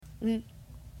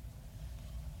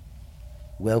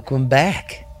Welcome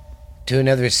back to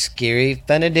another scary,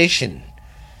 fun edition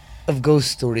of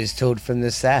Ghost Stories Told from the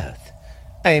South.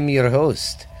 I am your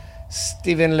host,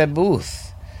 Stephen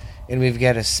LeBooth, and we've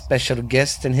got a special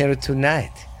guest in here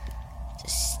tonight.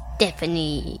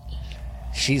 Stephanie.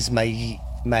 She's my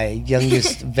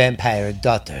youngest vampire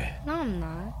daughter. No, I'm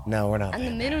not. No, we're not. I'm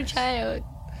the middle child.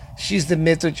 She's the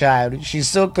middle child. She's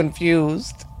so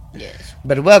confused. Yes.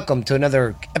 But welcome to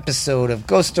another episode of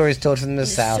Ghost Stories Told from the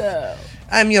South. So,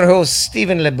 I'm your host,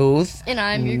 Stephen LeBooth. and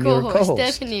I'm your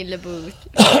co-host, Stephanie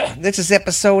LeBooth. This is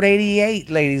episode 88,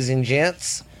 ladies and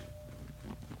gents.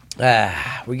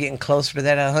 We're getting closer to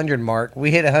that 100 mark.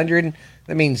 We hit 100.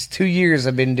 That means 2 years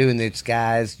I've been doing this,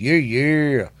 guys.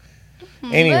 Yeah.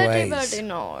 Anyways.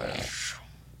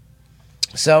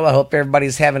 So I hope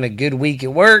everybody's having a good week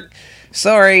at work.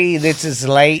 Sorry this is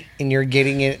late and you're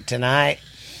getting it tonight.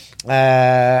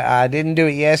 I didn't do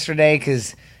it yesterday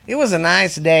because it was a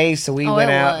nice day, so we went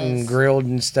out and grilled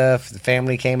and stuff. The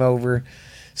family came over.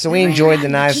 So we enjoyed the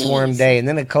nice warm day. And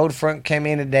then a cold front came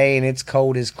in today, and it's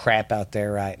cold as crap out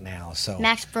there right now. So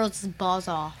Max froze his balls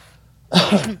off.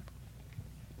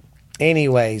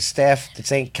 Anyways, Steph,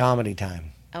 this ain't comedy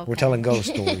time. Okay. We're telling ghost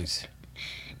stories.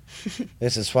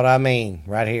 This is what I mean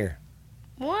right here.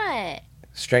 What?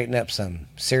 Straighten up some.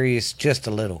 Serious just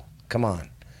a little. Come on.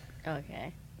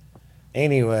 Okay.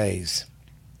 Anyways,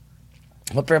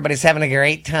 hope everybody's having a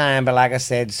great time. But like I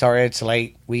said, sorry it's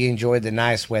late. We enjoyed the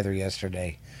nice weather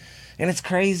yesterday. And it's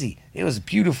crazy. It was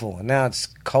beautiful. And now it's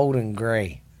cold and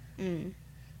gray.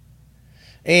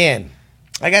 And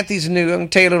I got these new... I'm going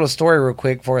to tell you a little story real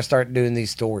quick before I start doing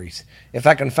these stories. If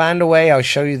I can find a way, I'll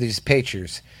show you these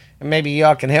pictures. And maybe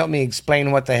y'all can help me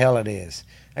explain what the hell it is.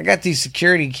 I got these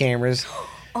security cameras.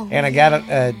 And I got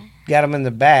them in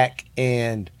the back.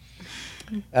 And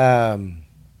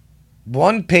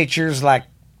one picture's like,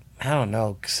 I don't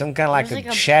know, some kind of like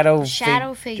a shadow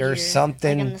figure or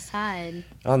something. Like on the side.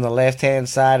 On the left-hand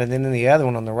side. And then in the other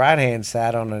one on the right-hand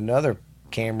side on another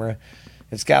camera,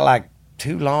 it's got like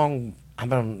two long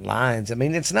lines. I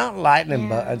mean, it's not lightning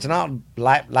it's not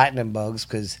lightning bugs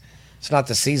because it's not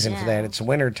the season for that. It's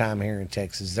winter time here in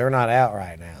Texas. They're not out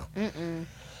right now.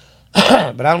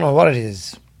 But I don't know what it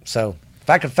is. So if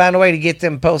I can find a way to get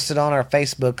them posted on our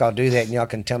Facebook, I'll do that, and y'all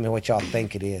can tell me what y'all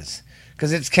think it is.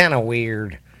 Because it's kind of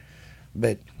weird.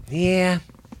 But, yeah.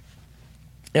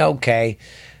 Okay.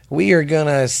 We are going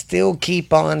to still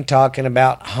keep on talking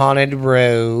about haunted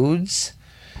roads.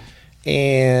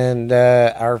 And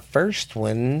our first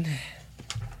one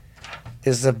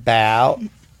is about...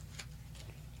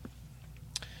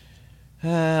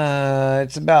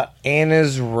 it's about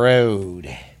Anna's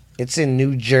Road. It's in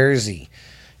New Jersey.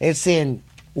 It's in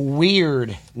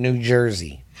Weird, New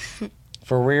Jersey.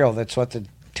 For real, that's what the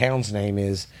town's name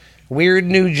is. Weird,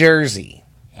 New Jersey.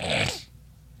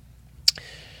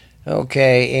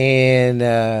 Okay, and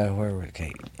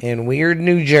in Weird,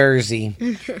 New Jersey,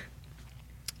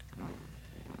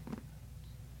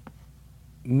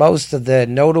 most of the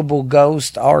notable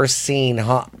ghosts are seen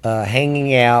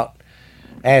hanging out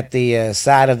at the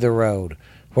side of the road,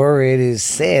 where it is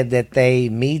said that they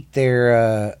meet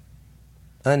their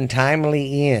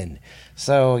untimely end.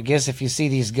 So I guess if you see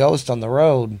these ghosts on the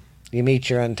road, you meet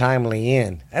your untimely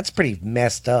end. That's pretty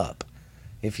messed up,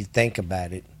 if you think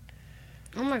about it.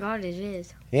 Oh my god, it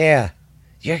is. Yeah.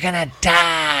 You're gonna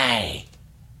die.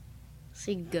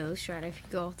 See ghosts right if you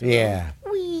go through. Yeah.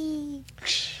 Whee.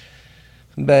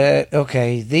 But,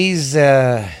 okay, these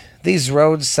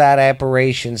roadside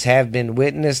apparitions have been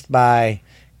witnessed by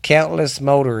countless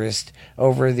motorists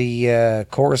over the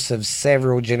course of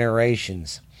several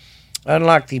generations.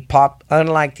 Unlike the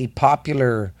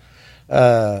popular...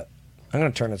 I'm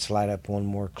going to turn this light up one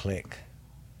more click.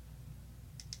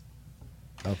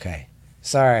 Okay.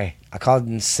 Sorry, I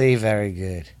didn't see very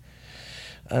good.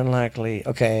 Unlikely...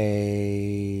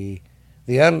 Okay...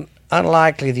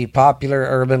 Unlikely the popular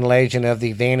urban legend of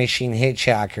the vanishing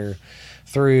hitchhiker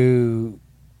through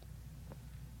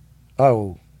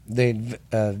the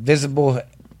visible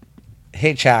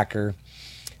hitchhiker,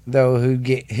 though, who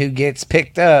gets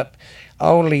picked up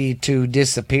only to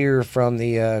disappear from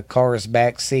the car's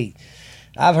back seat.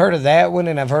 I've heard of that one,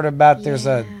 and I've heard about there's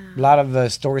a lot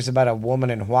of stories about a woman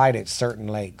in white at certain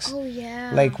lakes. Oh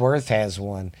yeah. Lake Worth has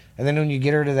one, and then when you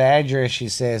get her to the address, she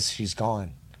says she's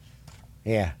gone.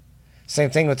 Yeah. Same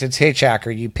thing with this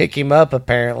hitchhiker. You pick him up,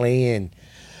 apparently, and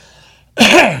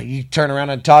you turn around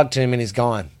and talk to him, and he's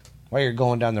gone while you're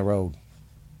going down the road.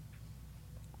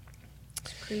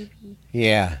 It's creepy.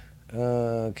 Yeah.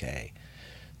 Okay.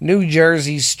 New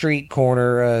Jersey street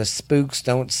corner spooks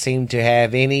don't seem to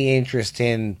have any interest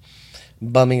in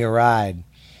bumming a ride.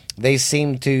 They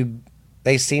seem to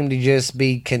just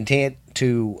be content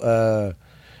to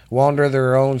wander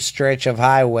their own stretch of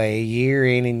highway year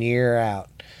in and year out,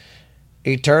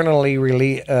 internally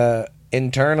reliving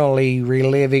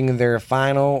their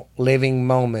final living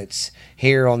moments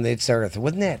here on this earth.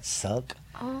 Wouldn't that suck?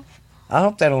 Oh, I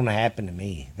hope that don't happen to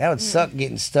me. That would suck,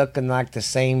 getting stuck in like the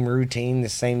same routine, the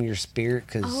same your spirit.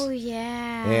 oh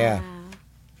yeah. Yeah.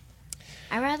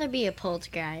 I'd rather be a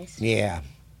poltergeist. Yeah.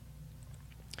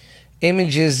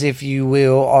 Images, if you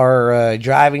will, are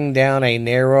driving down a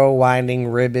narrow, winding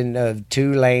ribbon of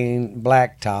two-lane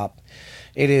blacktop.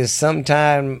 It is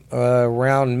sometime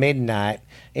around midnight,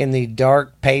 and the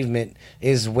dark pavement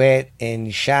is wet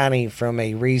and shiny from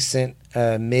a recent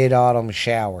mid-autumn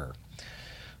shower.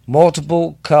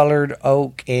 Multiple colored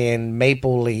oak and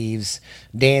maple leaves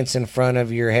dance in front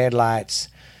of your headlights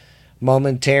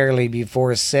momentarily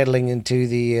before settling into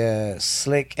the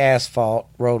slick asphalt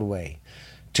roadway.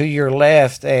 To your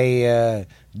left, a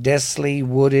densely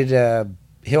wooded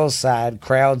hillside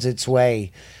crowds its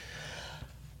way.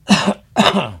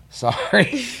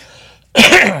 Sorry.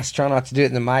 I was trying not to do it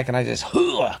in the mic, and I just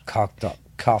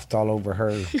coughed all over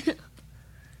her.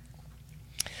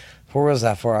 Where was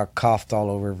that for? I coughed all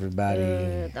over everybody.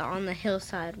 The on the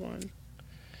hillside one.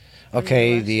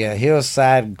 Okay, the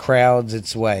hillside crowds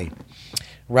its way.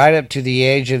 Right up to the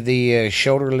edge of the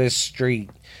shoulderless street.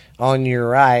 On your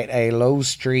right, a low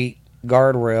street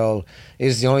guardrail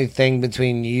is the only thing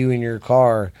between you and your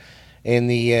car and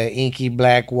the inky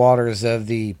black waters of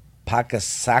the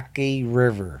Pakasaki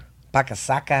River.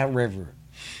 Pakasaka River.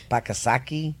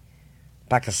 Pakasaki?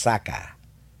 Pakasaka.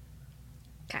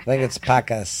 I think it's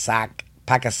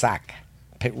Pakasak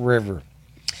River.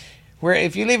 Where,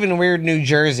 if you live in weird New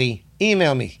Jersey,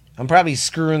 email me. I'm probably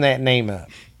screwing that name up.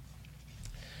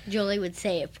 Julie would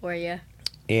say it for you.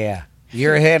 Yeah.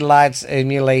 Your headlights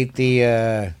emulate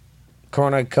the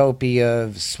cornucopia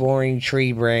of soaring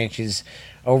tree branches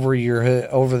over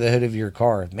your over the hood of your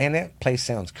car. Man, that place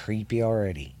sounds creepy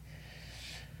already.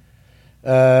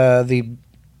 They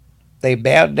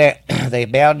bowed down. They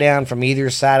bowed down from either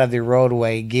side of the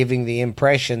roadway, giving the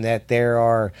impression that they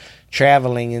are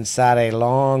traveling inside a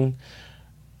long,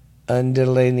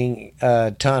 undulating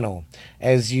tunnel.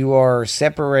 As you are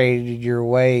separated your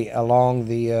way along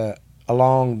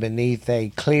beneath a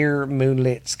clear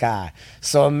moonlit sky.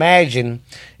 So imagine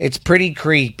it's pretty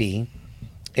creepy.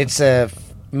 It's a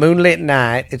moonlit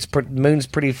night. Moon's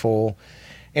pretty full,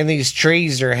 and these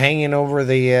trees are hanging over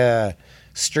the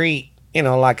street. You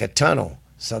know, like a tunnel.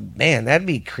 So, man, that'd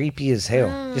be creepy as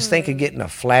hell. Just think of getting a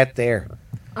flat there.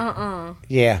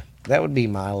 Yeah, that would be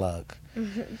my luck.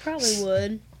 Probably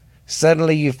would.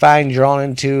 Suddenly you find drawn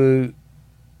into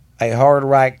a hard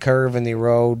right curve in the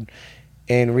road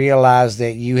and realize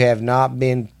that you have not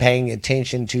been paying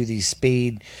attention to the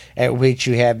speed at which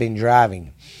you have been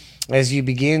driving. As you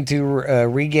begin to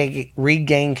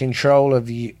regain control of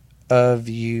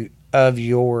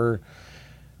your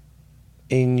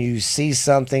and you see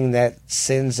something that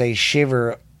sends a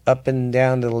shiver up and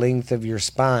down the length of your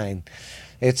spine.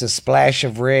 It's a splash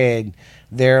of red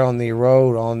there on the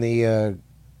road on the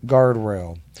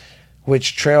guardrail,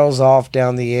 which trails off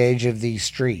down the edge of the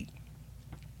street.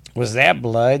 Was that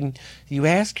blood? You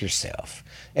ask yourself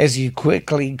as you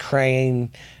quickly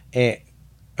crane your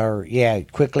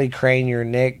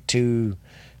neck to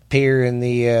peer in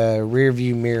the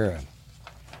rearview mirror.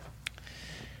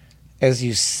 As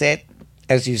you set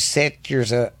your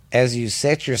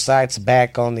sights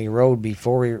back on the road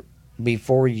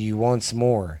before you once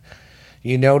more,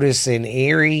 you notice an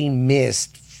eerie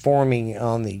mist forming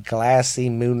on the glassy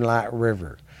moonlight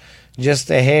river just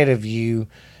ahead of you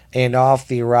and off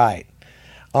the right.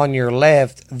 On your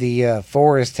left, the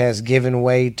forest has given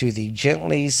way to the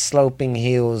gently sloping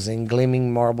hills and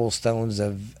gleaming marble stones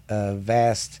of a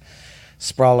vast,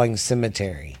 sprawling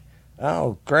cemetery.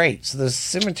 Oh, great. So there's a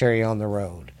cemetery on the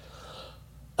road.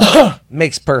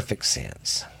 Makes perfect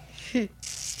sense.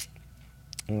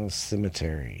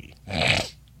 Cemetery.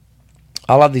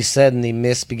 All of a sudden, the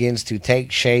mist begins to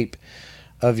take shape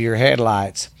of your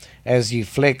headlights. As you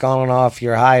flick on and off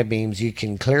your high beams, you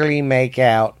can clearly make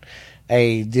out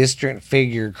a distant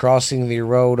figure crossing the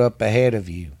road up ahead of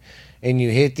you. And you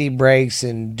hit the brakes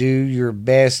and do your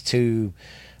best to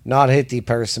not hit the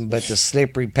person, but the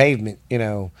slippery pavement,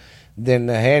 then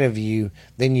ahead of you.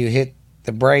 Then you hit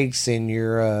the brakes and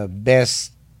you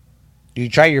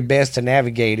try your best to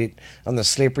navigate it on the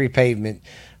slippery pavement.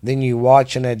 Then you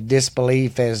watch in a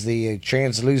disbelief as the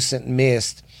translucent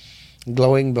mist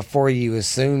glowing before you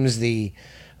assumes the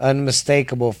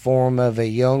unmistakable form of a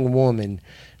young woman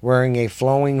wearing a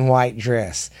flowing white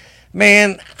dress.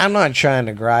 Man, I'm not trying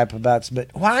to gripe about this, but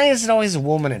why is it always a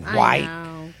woman in I white?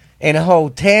 know. And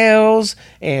hotels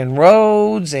and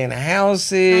roads and Like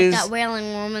houses. that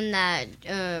wailing woman that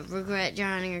regret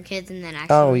drowning her kids and then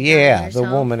actually Oh drowning yeah, the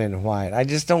herself. woman in white. I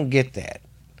just don't get that.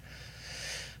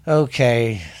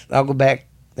 Okay, I'll go back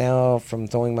now from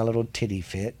throwing my little titty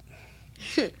fit.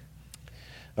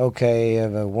 Okay,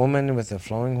 of a woman with a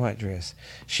flowing white dress.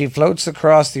 She floats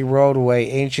across the roadway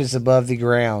inches above the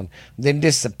ground, then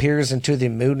disappears into the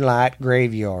moonlight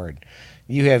graveyard.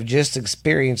 You have just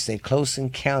experienced a close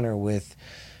encounter with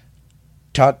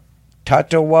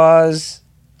Tatawa's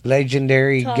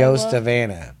legendary Tatawa. ghost of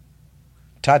Anna.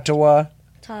 Tatawa?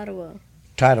 Tottawa.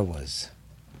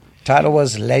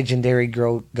 Tatawa's legendary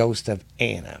ghost of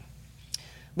Anna.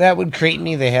 That would creep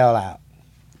me the hell out.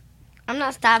 I'm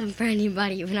not stopping for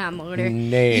anybody when I'm older.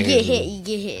 No. You get hit.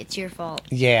 It's your fault.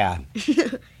 Yeah.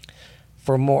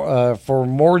 For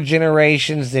more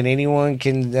generations than anyone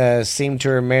can seem to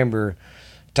remember,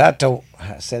 Tato.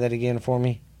 Say that again for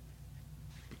me.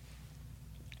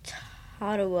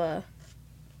 Tottawa.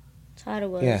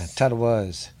 Yeah,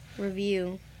 Tatawa's.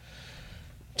 Review.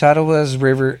 Tatawa's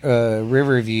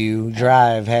Riverview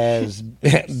Drive has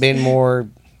been more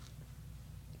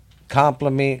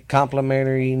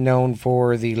complimentary known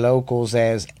for the locals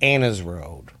as Anna's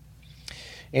Road.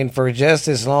 And for just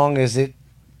as long as it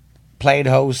played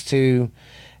host to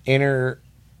innumerable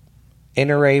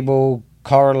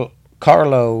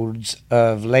carloads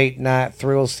of late-night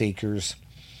thrill seekers,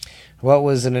 what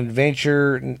was an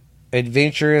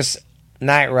adventurous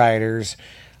night riders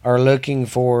are looking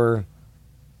for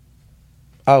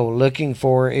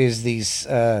is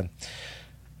the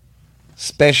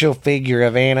special figure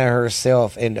of Anna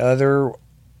herself and other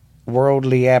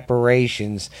worldly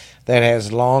apparitions that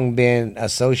has long been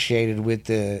associated with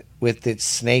its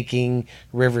snaking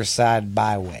riverside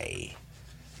byway.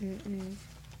 Mm-mm.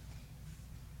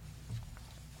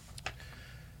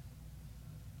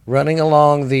 Running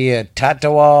along the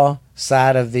Tatawa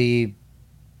side of the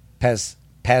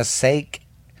Passaic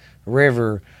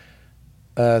River,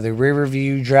 the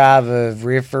Riverview Drive of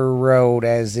River Road,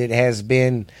 as it has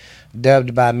been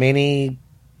dubbed by many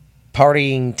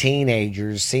partying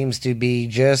teenagers, seems to be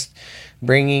just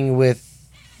bringing with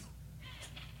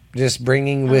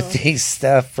the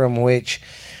stuff from which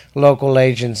local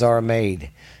legends are made.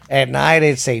 At night,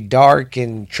 it's a dark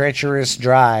and treacherous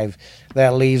drive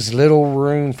that leaves little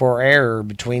room for error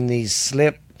between the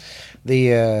steep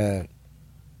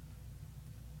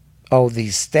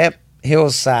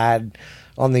hillside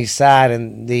on the side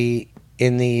and the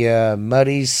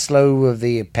muddy slough of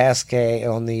the Pasquay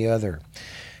on the other.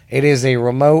 It is a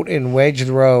remote and wedged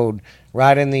road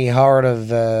right in the heart of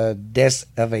a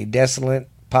desolate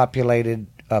populated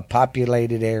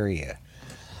area.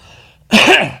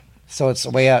 So it's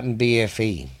way out in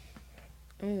BFE.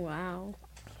 Oh, wow.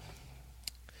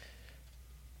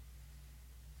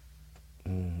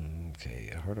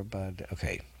 Okay, I heard about that.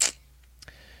 Okay.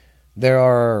 There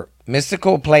are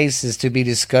mystical places to be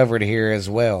discovered here as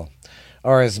well,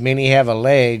 or as many have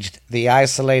alleged, the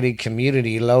isolated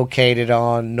community located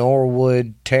on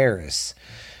Norwood Terrace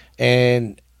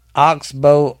and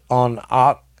Oxbow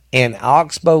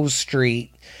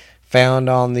Street, found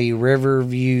on the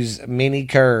Riverview's many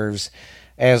curves,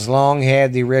 has long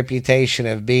had the reputation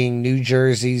of being New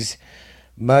Jersey's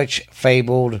much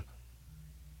fabled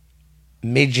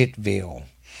Midgetville.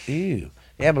 Ew.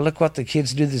 Yeah, but look what the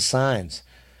kids do to the signs.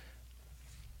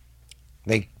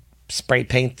 They spray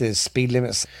paint the speed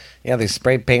limits. Yeah, they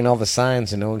spray paint all the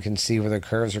signs and no one can see where the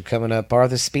curves are coming up or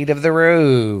the speed of the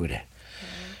road.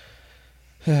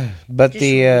 But Just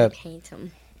really paint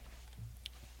them.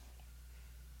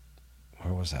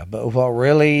 Where was I? But what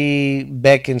really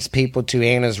beckons people to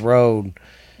Anna's Road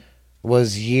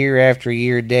was year after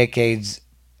year, decades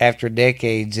after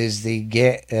decades, is the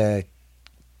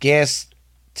guest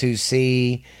to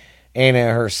see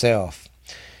Anna herself.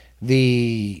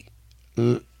 The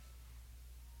lure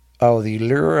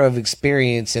of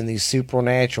experience in the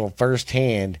supernatural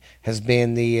firsthand has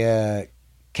been the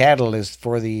catalyst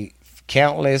for the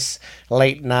countless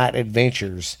late night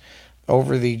adventures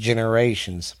over the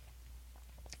generations,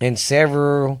 and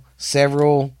several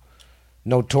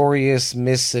notorious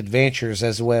misadventures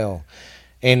as well.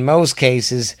 In most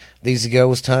cases, these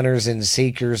ghost hunters and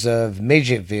seekers of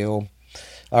Midgetville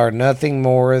are nothing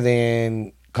more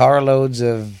than carloads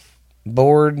of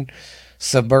bored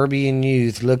suburban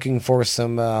youth looking for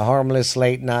some harmless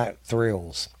late night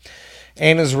thrills.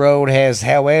 Anna's Road has,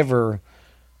 however,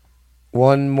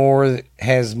 one more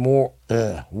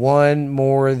than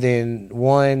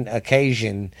one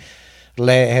occasion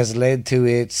has led to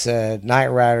its night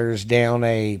riders down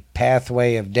a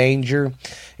pathway of danger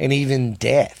and even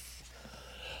death.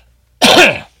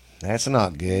 That's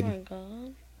not good. Oh my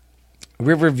God.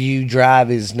 Riverview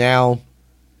Drive is now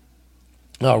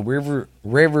Riverview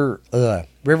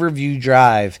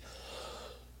Drive.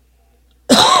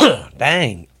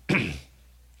 Dang.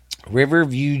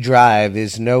 Riverview Drive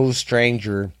is no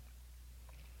stranger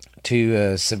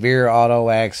to severe auto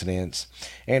accidents,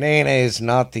 and Anna is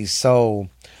not the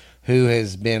soul who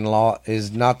has been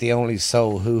is not the only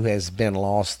soul who has been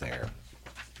lost there.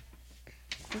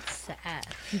 It's sad.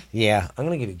 Yeah, I'm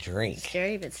gonna get a drink.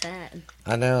 Scary but sad.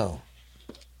 I know.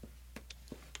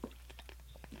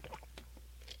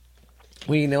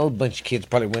 Well, you know, a bunch of kids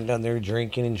probably went down there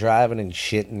drinking and driving and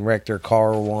shit and wrecked their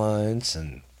car once.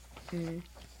 And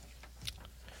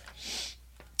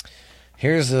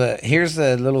here's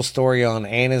a little story on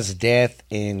Anna's death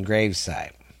and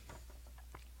gravesite.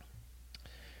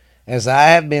 As I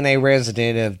have been a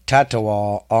resident of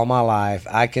Tatawa all my life,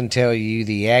 I can tell you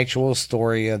the actual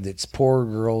story of this poor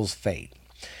girl's fate.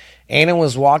 Anna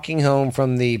was walking home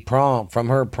from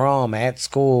her prom at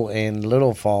school in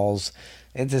Little Falls.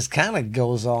 It just kind of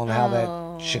goes on how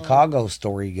that Chicago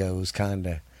story goes, kind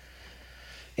of.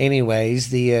 Anyways,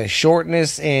 the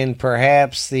shortest and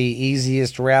perhaps the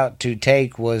easiest route to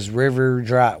take was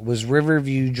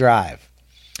Riverview Drive.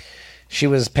 She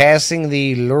was passing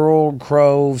the Laurel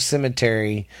Grove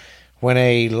Cemetery when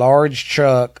a large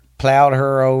truck plowed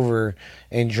her over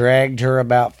and dragged her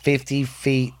about 50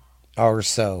 feet or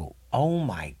so. Oh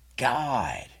my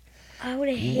God. I would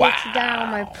have hated to die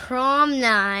on my prom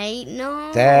night.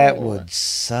 No. That would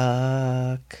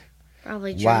suck.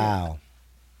 Probably drunk. Wow.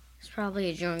 It's probably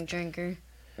a drunk drinker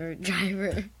or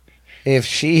driver. If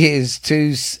she is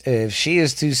too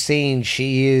seen,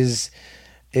 she is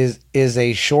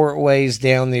a short ways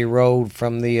down the road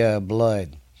from the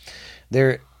blood.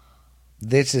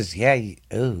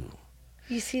 Ooh.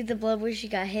 You see the blood where she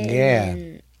got hit? Yeah.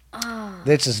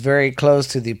 This is very close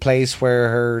to the place where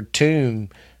her tomb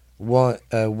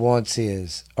once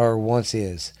is.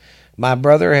 My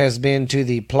brother has been to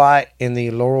the plot in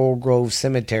the Laurel Grove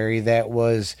Cemetery that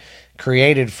was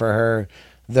created for her,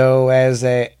 though I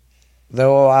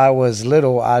was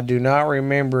little, I do not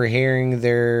remember hearing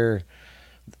that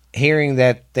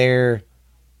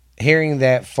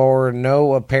for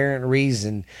no apparent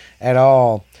reason at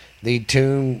all, the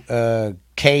tomb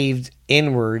caved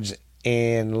inwards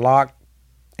and made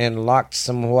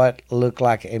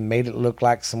it look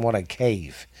like somewhat a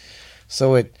cave.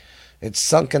 So it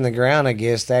sunk in the ground, I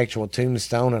guess, the actual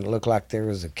tombstone, and it looked like there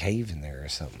was a cave in there or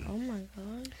something. Oh my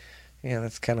God. Yeah,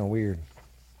 that's kind of weird.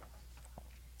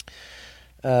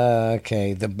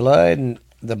 Okay, the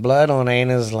blood on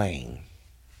Anna's Lane.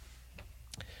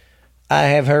 I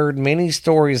have heard many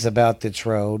stories about this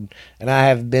road, and I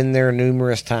have been there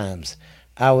numerous times.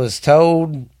 I was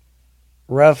told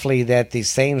roughly that the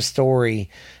same story,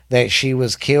 that she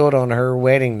was killed on her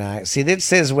wedding night. See, that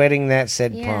says wedding, that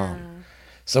said prom.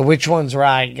 So which one's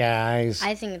right, guys?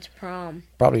 I think it's prom.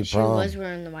 Probably she prom. She was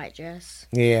wearing the white dress.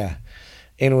 Yeah.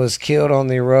 And was killed on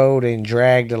the road and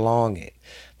dragged along it.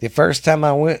 The first time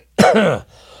I went...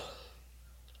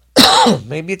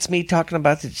 Maybe it's me talking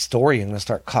about this story and I'm going to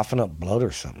start coughing up blood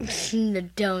or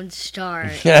something. Don't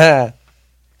start.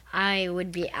 I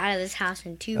would be out of this house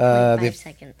in 2.5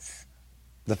 seconds.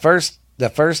 The first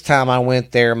time I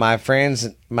went there, my friends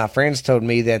told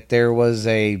me that there was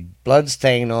a blood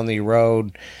stain on the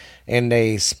road and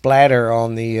a splatter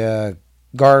on the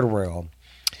guardrail.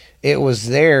 It was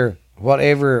there,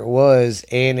 whatever it was,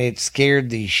 and it scared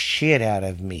the shit out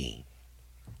of me.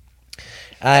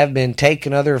 I have been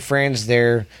taking other friends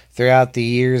there throughout the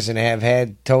years and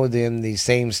have told them the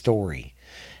same story.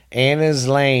 Anna's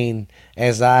Lane,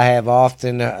 as I have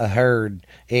often heard,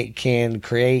 it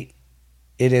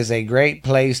is a great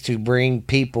place to bring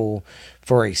people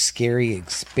for a scary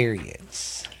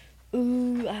experience.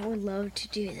 Ooh, I would love to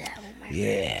do that with my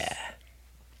friends.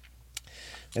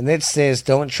 And it says,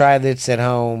 don't try this at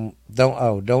home.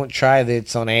 Don't try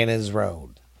this on Anna's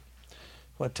Road.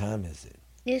 What time is it?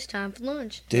 It's time for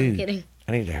lunch. Dude, I'm kidding.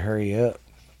 I need to hurry up.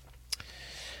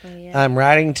 Oh, yeah. I'm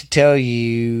writing to tell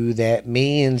you that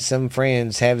me and some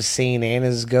friends have seen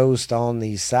Anna's ghost on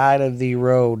the side of the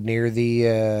road near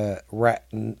the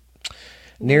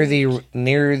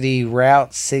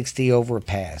Route 60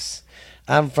 overpass.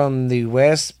 I'm from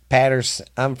West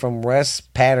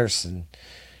Patterson,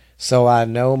 so I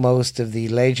know most of the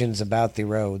legends about the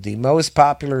road. The most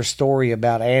popular story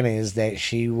about Anna is that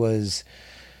she was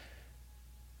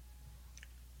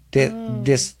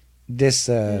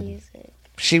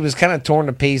she was kind of torn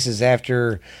to pieces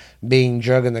after being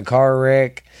drug in the car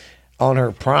wreck on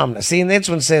her prom night. See, and this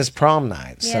one says prom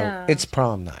night, so it's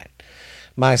prom night.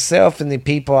 Myself and the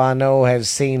people I know have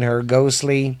seen her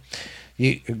ghostly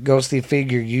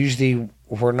figure. Usually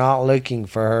were not looking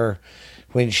for her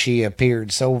when she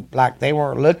appeared. So, like, they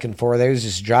weren't looking for her. They was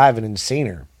just driving and seen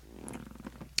her.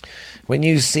 When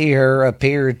you see her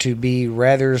appear to be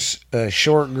rather a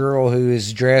short girl who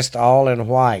is dressed all in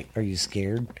white. Are you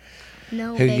scared?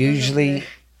 No, who usually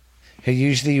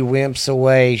wimps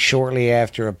away shortly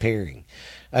after appearing.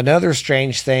 Another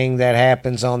strange thing that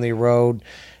happens on the road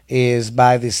is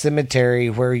by the cemetery,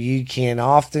 where you can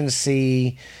often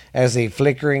see as a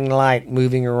flickering light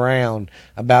moving around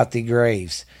about the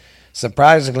graves.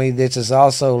 Surprisingly, this is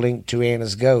also linked to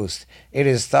Anna's ghost. It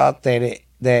is thought that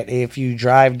if you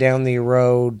drive down the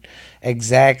road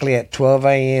exactly at 12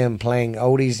 a.m. playing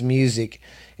oldies music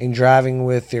and driving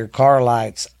with your car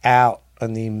lights out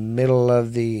in the middle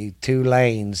of the two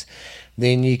lanes,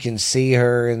 then you can see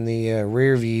her in the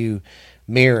rear view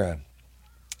mirror.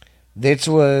 This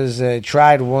was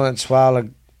tried once a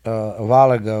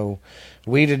while ago.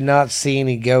 We did not see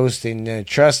any ghosts, and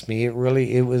trust me, it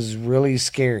was really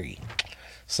scary.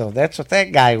 So that's what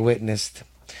that guy witnessed.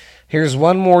 Here's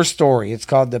one more story. It's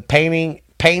called the painting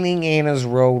Anna's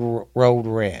Road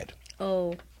Red.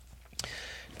 Oh.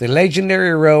 The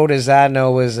legendary road, as I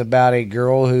know, is about a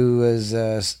girl who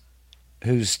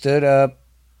stood up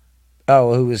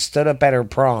at her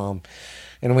prom,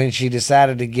 and when she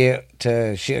decided I guess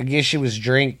she was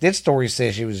this story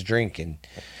says she was drinking,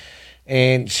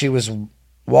 and she was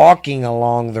walking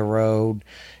along the road,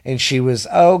 and she was,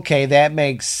 okay, that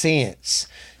makes sense.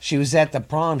 She was at the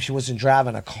prom. She wasn't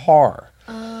driving a car.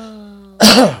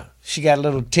 Oh. She got a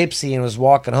little tipsy and was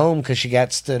walking home because she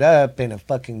got stood up and a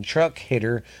fucking truck hit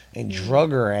her and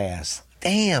drug her ass.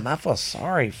 Damn, I feel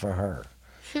sorry for her.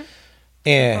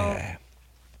 Yeah.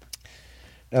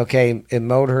 Okay, it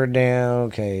mowed her down.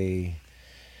 Okay.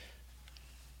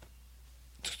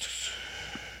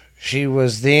 She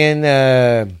was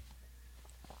then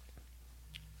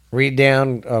read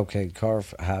down. Okay, car.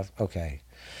 Okay.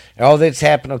 All that's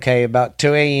happened. Okay, about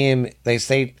 2 a.m. They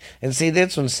say, and see,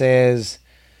 this one says,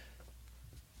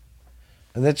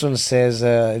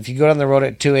 if you go down the road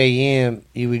at 2 a.m.,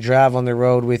 you would drive on the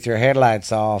road with your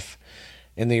headlights off,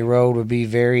 and the road would be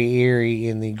very eerie,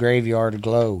 and the graveyard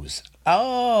glows.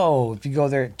 Oh, if you go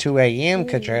there at 2 a.m.,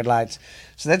 cut your headlights.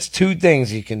 So that's two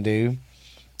things you can do.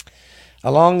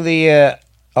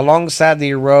 Alongside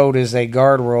the road is a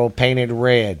guardrail painted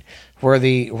red,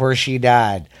 where she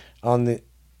died on the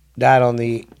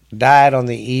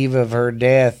eve of her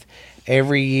death.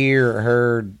 Every year,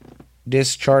 her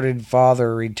discharged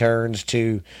father returns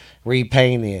to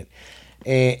repaint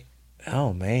it.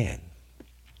 Oh man!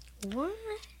 What?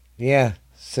 Yeah,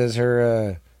 says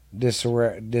her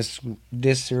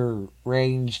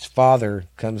disarranged father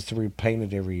comes to repaint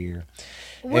it every year,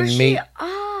 meet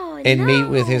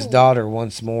with his daughter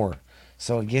once more.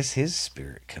 So I guess his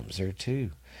spirit comes there too.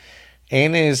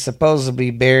 Anna is supposed to be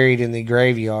buried in the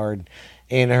graveyard,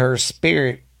 and her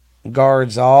spirit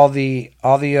guards all the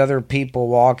other people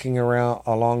walking around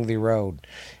along the road.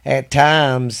 At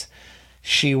times,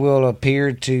 she will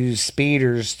appear to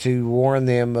speeders to warn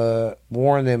them of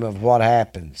what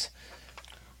happens.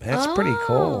 That's pretty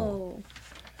cool.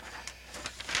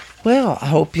 Well, I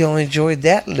hope y'all enjoyed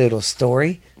that little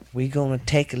story. We're gonna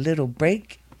take a little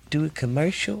break, do a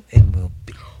commercial, and we'll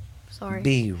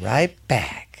be right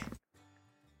back.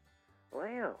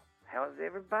 Well, how's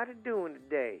everybody doing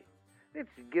today? This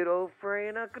is good old Frey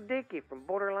and Uncle Dickie from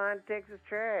Borderline Texas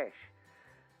Trash,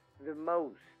 the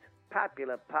most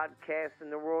popular podcast in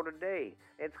the world today.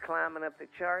 It's climbing up the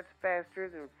charts faster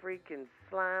than freaking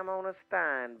slime on a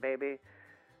stein, baby.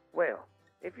 Well,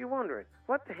 if you're wondering,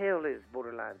 what the hell is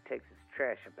Borderline Texas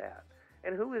Trash about?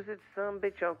 And who is its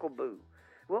sumbitch Uncle Boo?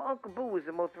 Well, Uncle Boo is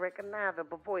the most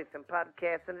recognizable voice in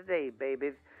podcasting today,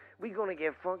 babies. We gonna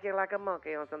get funky like a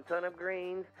monkey on some turnip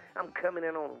greens. I'm coming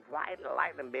in on white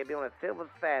lightning, baby, on a silver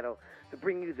saddle to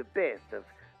bring you the best of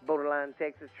Borderline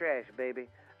Texas Trash, baby.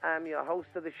 I'm your host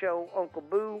of the show, Uncle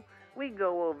Boo. We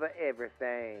go over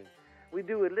everything. We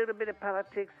do a little bit of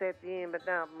politics at the end, but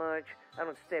not much. I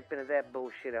don't step into that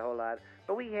bullshit a whole lot.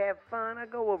 But we have fun. I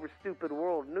go over stupid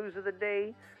world news of the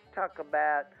day, talk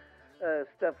about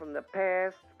stuff from the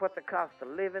past, what the cost of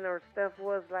living or stuff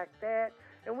was like that.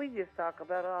 And we just talk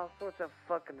about all sorts of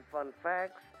fucking fun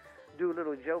facts, do a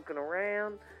little joking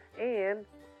around. And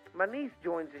my niece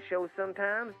joins the show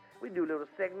sometimes. We do a little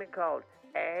segment called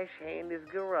Ash Handy's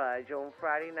Garage on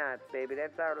Friday nights, baby.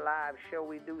 That's our live show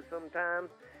we do sometimes.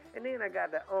 And then I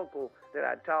got the uncle that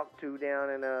I talk to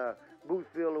down in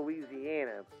Boothville,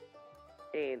 Louisiana.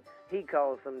 And he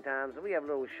calls sometimes. We have a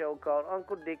little show called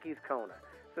Uncle Dickie's Corner.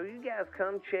 So you guys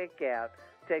come check out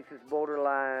Texas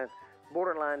Borderline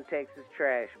Texas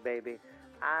Trash, baby.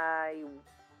 I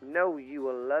know you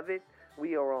will love it.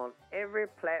 We are on every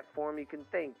platform you can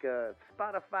think of.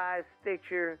 Spotify,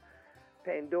 Stitcher,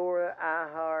 Pandora,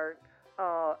 iHeart.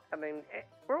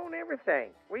 We're on everything.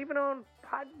 We're even on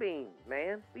Podbean,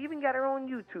 man. We even got our own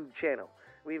YouTube channel.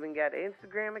 We even got an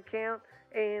Instagram account,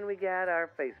 and we got our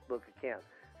Facebook account.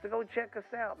 So go check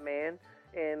us out, man,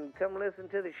 and come listen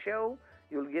to the show.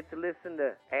 You'll get to listen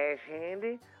to Ash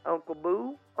Handy, Uncle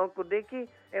Boo, Uncle Dickie,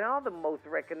 and all the most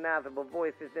recognizable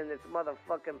voices in this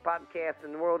motherfucking podcast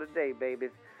in the world today,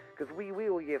 babies. Because we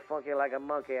will get funky like a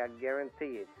monkey, I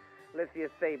guarantee it. Let's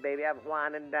just say, baby, I've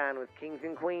wined and dined with kings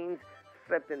and queens,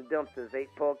 slept in dumpsters, ate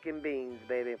pork and beans,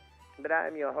 baby. But I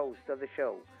am your host of the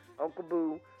show, Uncle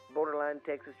Boo, Borderline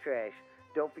Texas Trash.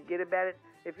 Don't forget about it.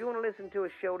 If you want to listen to a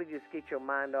show to just get your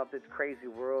mind off this crazy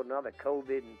world and all the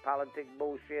COVID and politics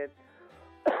bullshit,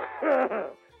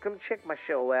 come check my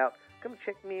show out. Come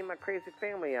check me and my crazy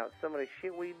family out. Some of the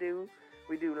shit we do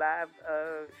live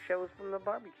shows from the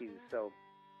barbecue. So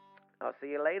I'll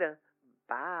see you later.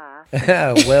 Bye.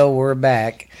 Well, we're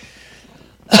back.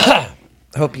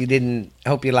 Hope you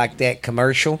liked that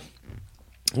commercial.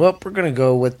 Well, we're going to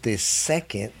go with the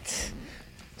second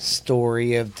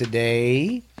story of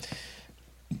today.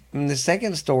 And the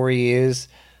second story is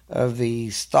of the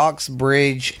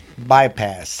Stocksbridge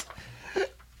bypass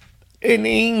in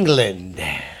England.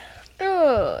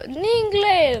 Oh, in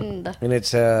England. And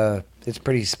it's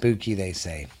pretty spooky, they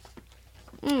say.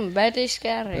 Very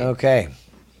scary. Okay.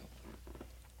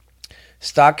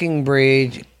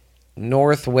 Stocksbridge,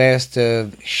 northwest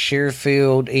of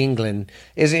Sheffield, England.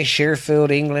 Isn't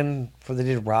Sheffield, England, where they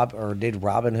did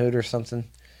Robin Hood or something?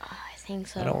 Oh, I think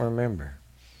so. I don't remember.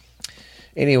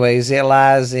 Anyways, it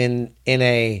lies in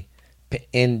Pennine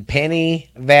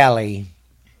Valley,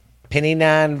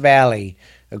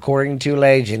 according to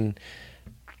legend.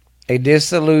 A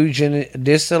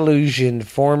disillusioned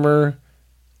former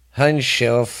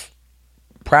Hunshelf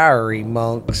Priory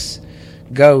monk's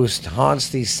ghost haunts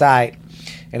the site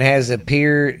and has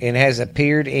appeared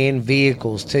in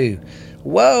vehicles too.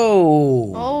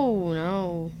 Whoa! Oh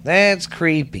no, that's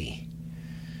creepy.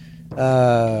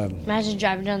 Imagine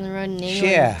driving down the road in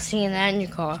England and seeing that in your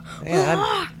car. Yeah,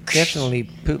 I'd definitely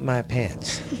poop my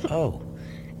pants. Oh.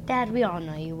 Dad, we all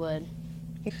know you would.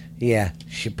 Yeah,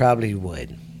 she probably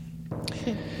would.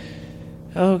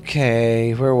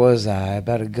 Okay, where was I?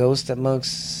 About a ghost that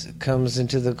monks comes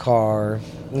into the car.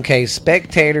 Okay,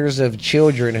 spectators of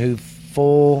children who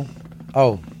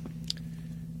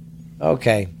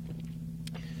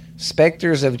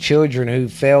Specters of children who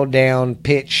fell down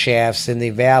pit shafts in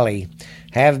the valley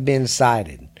have been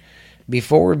sighted.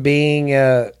 Before being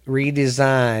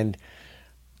redesigned,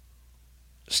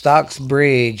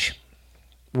 Stocksbridge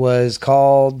was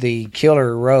called the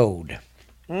Killer Road.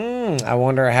 I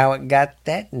wonder how it got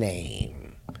that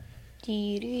name.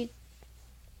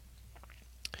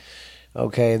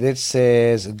 Okay, this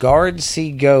says guards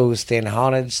see ghost in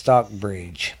haunted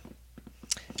Stocksbridge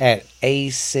at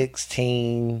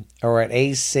A16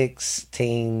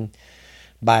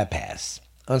 bypass.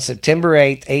 On September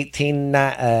 8th,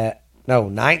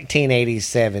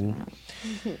 1987,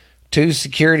 two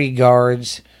security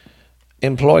guards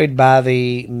employed by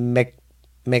the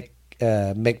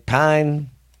McPine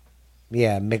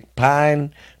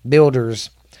builders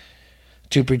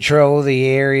to patrol the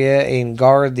area and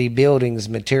guard the building's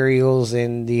materials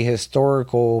in the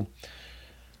historical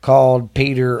called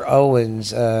Peter Owens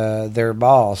their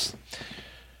boss.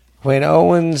 When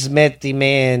Owens met the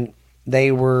men,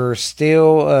 they were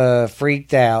still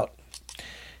freaked out.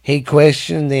 He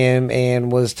questioned them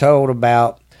and was told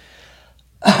about...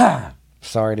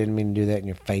 Sorry, I didn't mean to do that in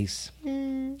your face.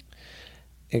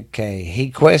 Okay,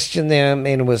 he questioned them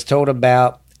and was told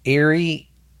about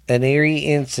an eerie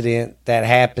incident that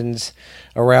happens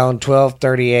around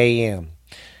 12:30 a.m.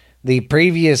 The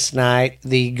previous night,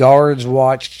 the guards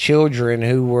watched children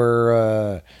who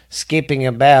were skipping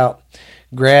about,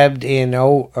 clothed in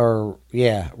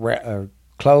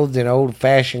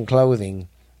old-fashioned clothing.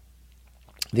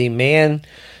 The men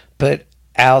got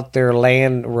out of their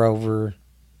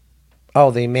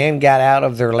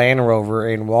Land Rover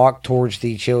and walked towards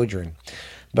the children.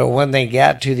 But when they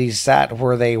got to the site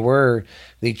where they were,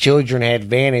 the children had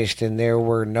vanished and they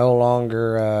were no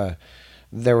longer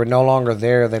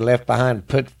there. They left behind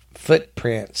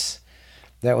footprints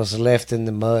that was left in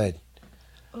the mud.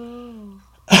 Oh.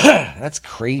 That's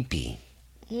creepy.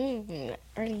 It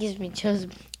gives me chills.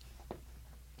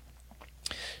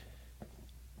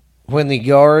 when the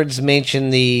guards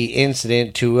mentioned the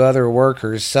incident to other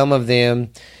workers, some of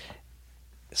them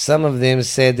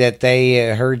said that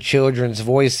they heard children's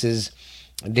voices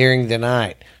during the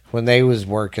night when they was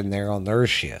working there on their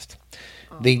shift.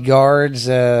 The guards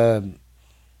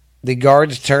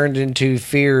turned into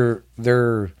fear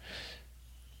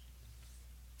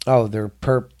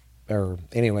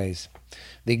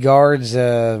the guards'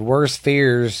 worst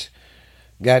fears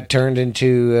got turned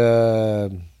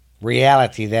into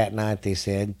reality that night, they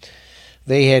said.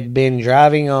 They had been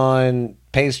driving on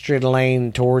Pastryd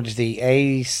Lane towards the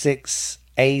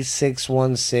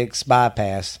A616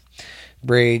 bypass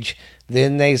bridge.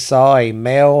 Then they saw a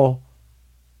male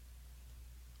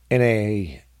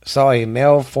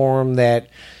form that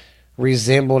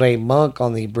resembled a monk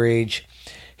on the bridge.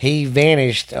 He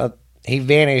vanished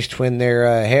when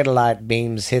their headlight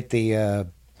beams hit the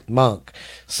monk.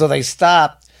 So they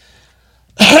stopped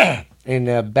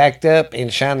and backed up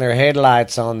and shined their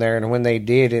headlights on there. And when they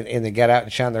did, and they got out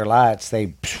and shined their lights,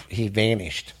 he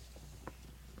vanished.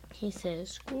 He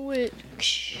says, "Screw it."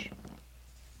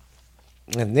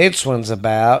 And this one's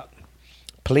about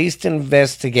police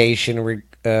investigation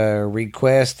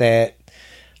request at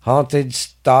haunted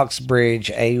Stocks Bridge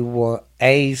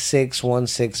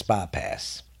A616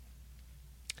 bypass.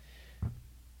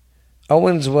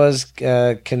 Owens was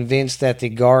convinced that the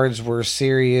guards were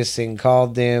serious and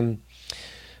called the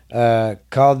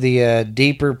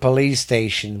Deeper police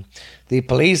station. The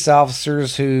police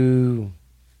officers who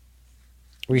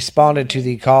responded to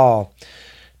the call,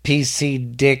 PC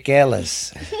Dick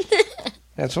Ellis.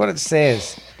 That's what it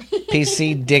says.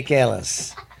 PC Dick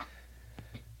Ellis.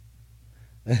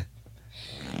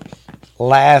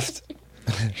 Laughed.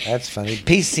 That's funny.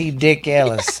 PC Dick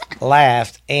Ellis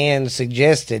laughed and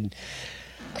suggested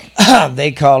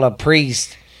they call a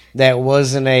priest that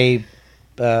wasn't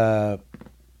this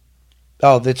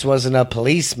wasn't a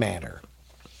police matter.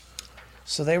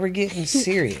 So they were getting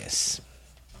serious.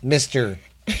 Mr.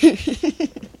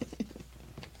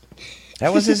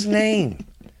 That was his name.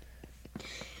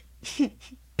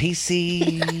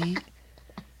 PC.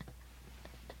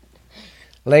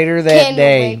 Later that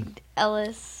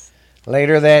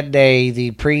day,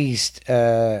 the priest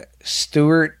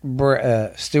Stuart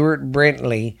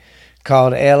Brentley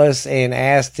called Ellis and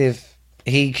asked if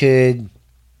he could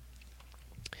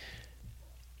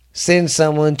send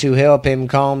someone to help him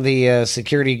calm the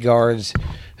security guards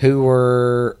who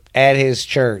were at his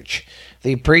church.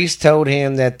 The priest told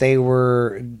him that they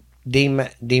were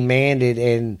demanded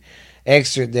an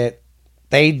exorcism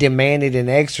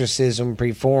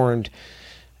performed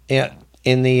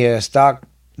in the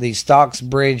Stocks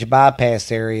Bridge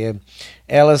bypass area.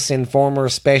 Ellis and former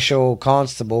Special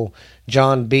Constable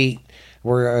John Beat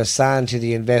were assigned to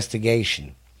the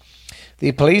investigation.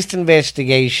 The police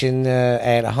investigation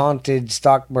at haunted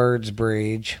Stockbirds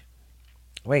Bridge.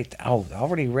 Wait, I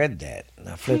already read that.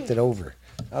 I flipped it over.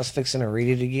 I was fixing to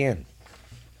read it again.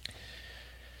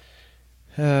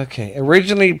 Okay.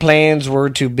 Originally, plans were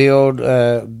to build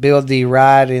the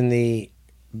ride in the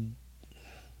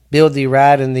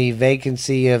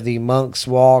vacancy of the Monk's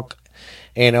Walk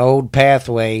and Old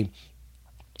Pathway,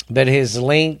 but his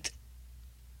linked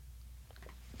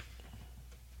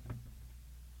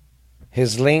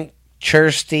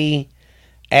Chertsey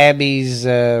Abbey's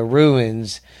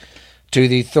ruins to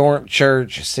the Thorpe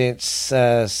Church since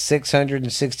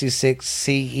 666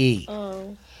 CE.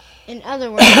 Oh. In other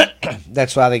words...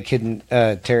 That's why they couldn't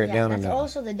tear it down. That's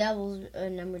also the devil's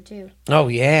number 2. Oh,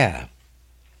 yeah.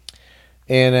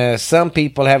 And some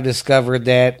people have discovered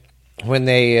that when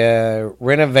they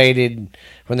renovate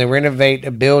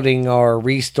a building or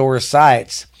restore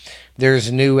sites,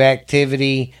 there's new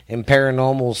activity and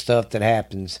paranormal stuff that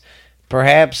happens.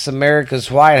 Perhaps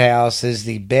America's White House is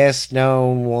the best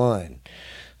known one.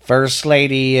 First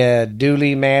Lady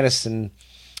Dooley Madison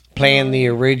planned the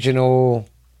original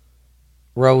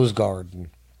Rose Garden.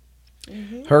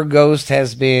 Mm-hmm. Her ghost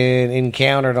has been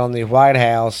encountered on the White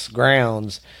House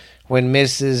grounds when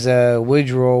Mrs.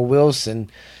 Woodrow Wilson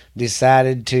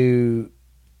decided to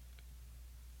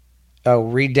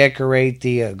redecorate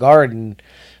the garden.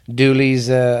 Dooley's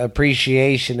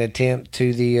appreciation attempt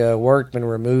to the workmen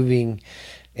removing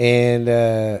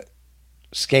and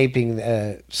scaring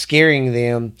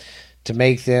them to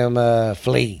make them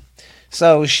flee.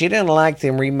 So she didn't like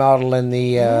them remodeling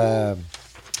the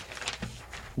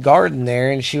garden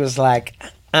there, and she was like,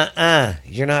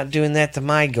 you're not doing that to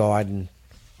my garden.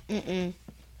 Mm-mm.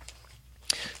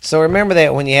 So remember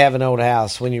that when you have an old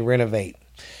house, when you renovate.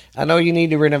 I know you need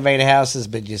to renovate houses,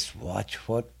 but just watch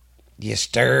what you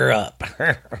stir up.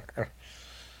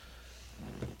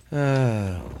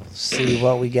 See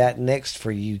what we got next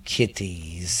for you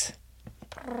kitties.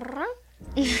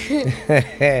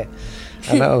 I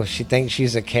know, she thinks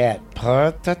she's a cat.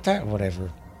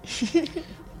 Whatever.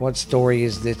 What story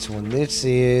is this one? This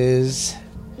is...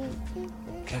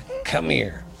 Come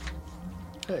here.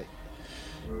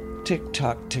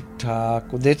 Tick-tock, tick-tock.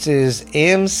 This is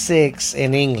M6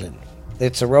 in England.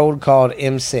 It's a road called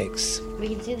M6.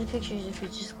 We can see the pictures if we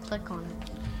just click on it.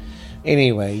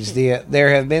 Anyways,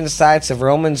 there have been sights of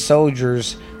Roman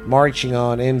soldiers marching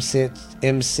on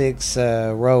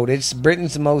M6 road. It's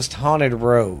Britain's most haunted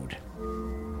road.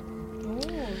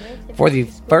 For the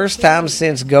first time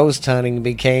since ghost hunting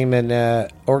became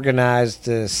an organized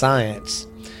science,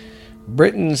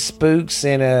 Britain's spooks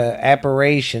and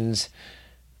apparitions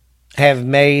have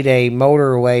made a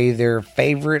motorway their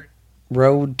favorite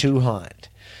road to haunt.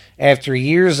 After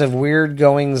years of weird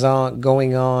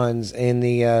going-ons in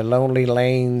the lonely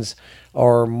lanes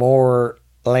or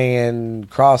moorland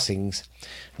crossings,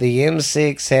 the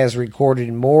M6 has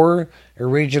recorded more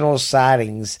original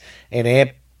sightings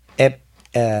and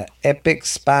epic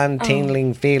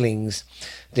spine-tingling feelings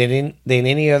than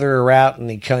any other route in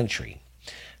the country.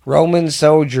 Roman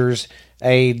soldiers,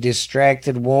 a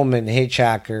distracted woman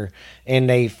hitchhiker,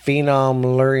 and a phenom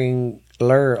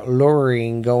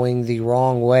luring going the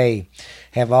wrong way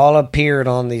have all appeared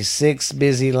on the 6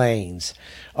 busy lanes,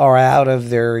 or out of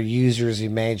their users'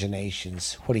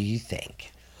 imaginations. What do you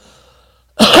think?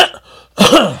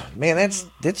 Man,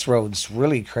 this road's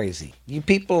really crazy. You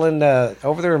people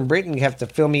over there in Britain have to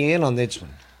fill me in on this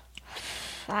one.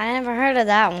 I never heard of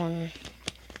that one.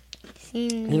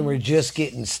 And we're just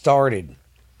getting started.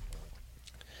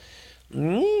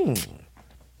 Where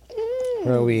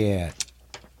are we at?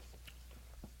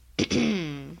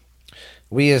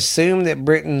 We assumed that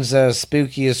Britain's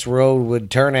spookiest road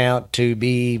would turn out to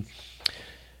be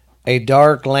a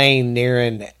dark lane near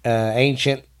an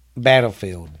ancient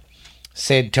battlefield,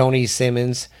 said Tony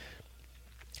Simmons.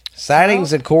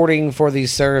 Sightings according for the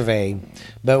survey,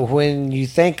 but when you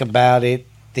think about it,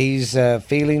 these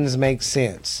feelings make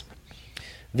sense.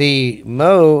 The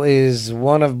Moe is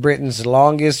one of Britain's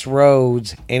longest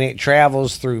roads, and it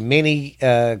travels through many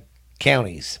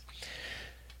counties,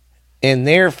 and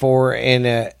therefore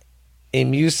an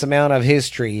immense amount of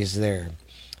history is there.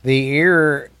 The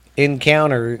eerie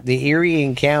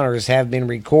encounters have been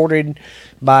recorded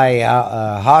by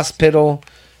hospital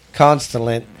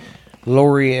consultant,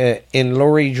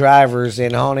 lorry drivers,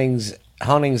 and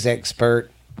hauntings expert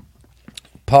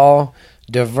Paul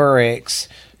DeVerex,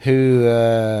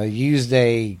 who used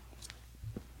a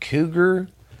Cougar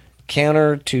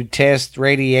counter to test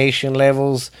radiation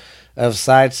levels of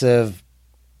sites of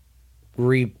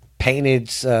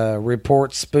repainted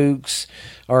report spooks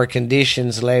or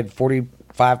conditions, led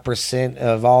 45%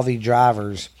 of all the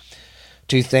drivers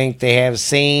to think they have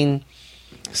seen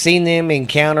them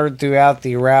encountered throughout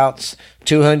the routes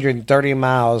 230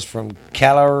 miles from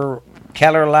Callerlassie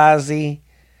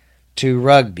to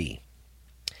Rugby.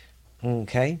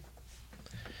 Okay.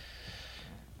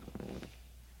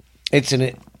 It's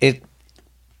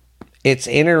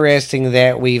interesting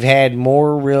that we've had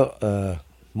more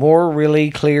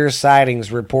really clear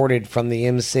sightings reported from the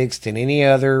M6 than any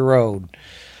other road,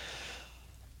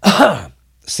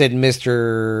 said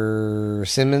Mr.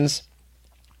 Simmons,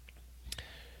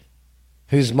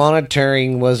 whose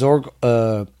monitoring was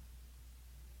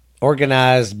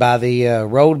organized by the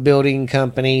road building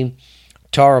company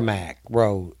Tarmac.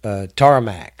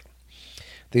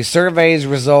 The survey's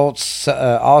results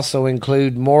also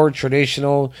include more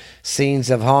traditional scenes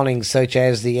of hauntings, such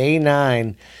as the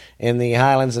A9 in the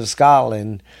Highlands of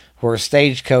Scotland, where a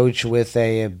stagecoach with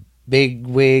a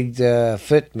big-wigged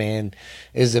footman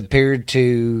is appeared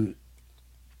to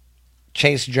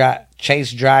chase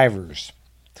drivers.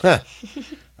 I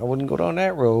wouldn't go down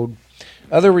that road.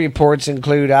 Other reports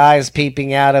include eyes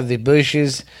peeping out of the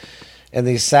bushes and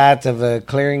the site of a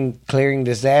clearing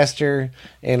disaster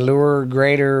in Lower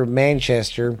Greater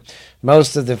Manchester.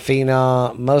 Most of the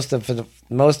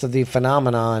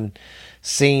phenomenon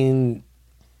seen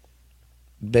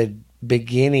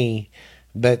beginning,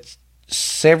 but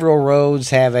several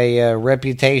roads have a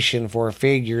reputation for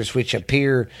figures which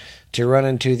appear to run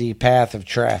into the path of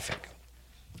traffic.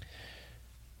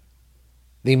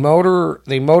 The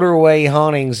motorway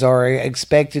hauntings are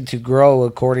expected to grow,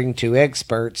 according to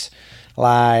experts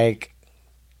like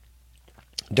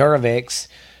Dervix,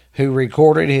 who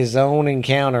recorded his own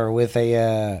encounter with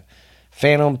a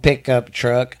phantom pickup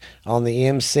truck on the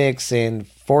M6 in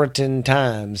 14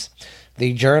 times.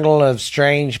 The Journal of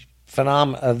Strange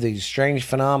Phenomena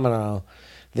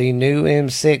The new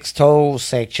M6 toll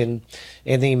section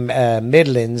in the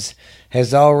Midlands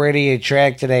has already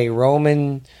attracted a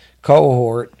Roman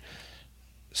cohort,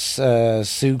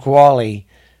 Suquali,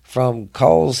 from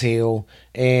Coleshill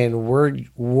and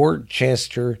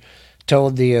Worcester,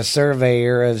 told the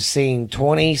surveyor of seeing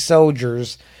 20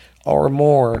 soldiers or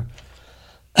more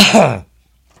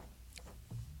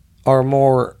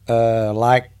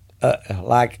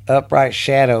like upright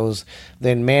shadows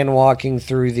than men walking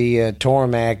through the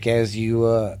tarmac as you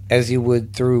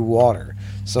would through water.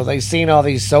 So they seen all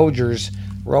these soldiers,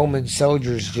 Roman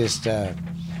soldiers, just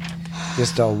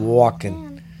walking.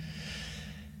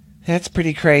 That's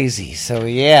pretty crazy. So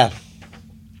yeah,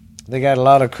 they got a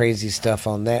lot of crazy stuff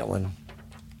on that one.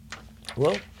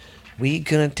 Well, we're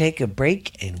gonna take a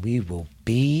break and we will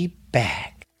be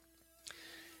back.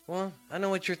 Well, I know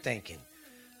what you're thinking.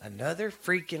 Another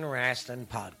freaking wrestling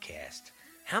podcast.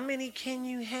 How many can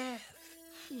you have?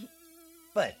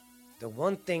 But the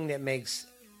one thing that makes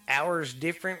ours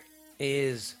different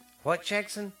is what,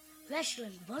 Jackson?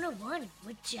 Wrestling 101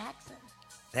 with Jackson.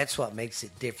 That's what makes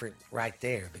it different right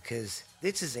there, because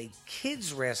this is a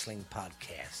kids wrestling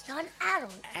podcast. Not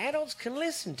adults. Adults can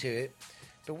listen to it,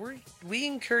 but we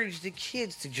encourage the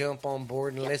kids to jump on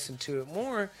board and listen to it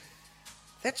more.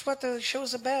 That's what the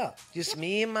show's about. Just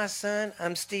me and my son.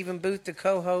 I'm Stephen Booth, the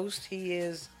co-host. He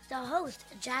is the host,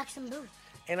 Jackson Booth.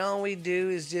 And all we do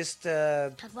is just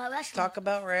talk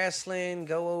about wrestling,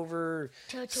 go over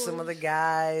some of the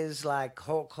guys like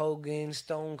Hulk Hogan,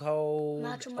 Stone Cold,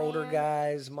 older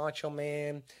guys, Macho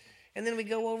Man. And then we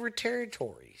go over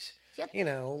territories. Yep. You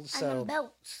know, so. And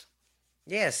belts.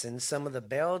 Yes, and some of the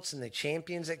belts and the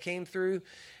champions that came through.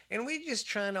 And we're just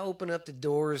trying to open up the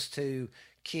doors to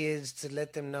kids to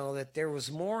let them know that there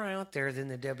was more out there than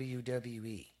the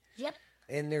WWE. Yep.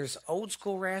 And there's old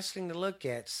school wrestling to look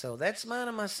at. So that's mine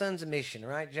and my son's mission,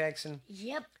 right, Jackson?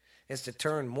 Yep. Is to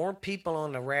turn more people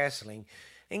on to wrestling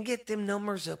and get them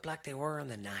numbers up like they were in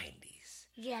the 90s.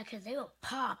 Yeah, because they were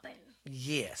popping.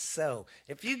 Yes. So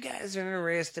if you guys are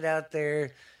interested out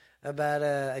there about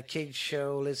a kid's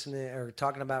show, listening or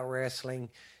talking about wrestling,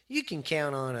 you can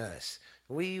count on us.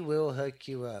 We will hook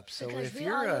you up. So because if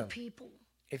you're people.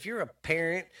 If you're a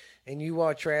parent and you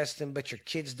watch wrestling but your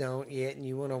kids don't yet and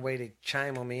you want a way to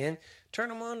chime them in, turn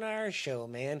them on to our show,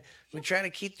 man. We try to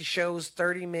keep the shows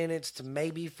 30 minutes to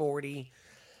maybe 40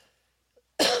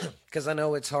 because I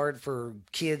know it's hard for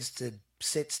kids to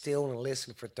sit still and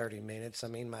listen for 30 minutes. I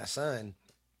mean, my son,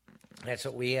 that's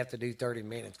what we have to do, 30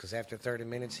 minutes, because after 30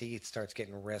 minutes he starts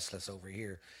getting restless over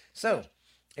here. So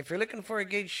if you're looking for a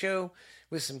good show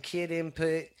with some kid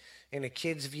input and a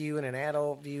kid's view and an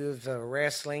adult view of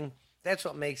wrestling, that's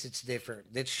what makes it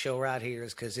different. This show right here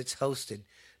is because it's hosted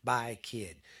by a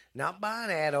kid, not by an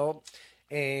adult.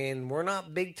 And we're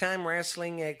not big-time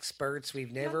wrestling experts.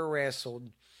 We've never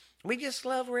wrestled. We just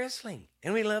love wrestling,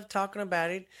 and we love talking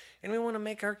about it, and we want to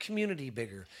make our community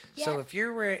bigger. Yeah. So if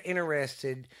you're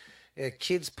interested, a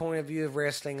kid's point of view of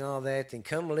wrestling, all that, then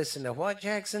come listen to what,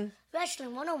 Jackson?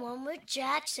 Wrestling 101 with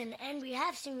Jackson, and we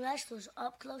have seen wrestlers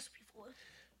up close before.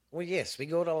 Well, yes, we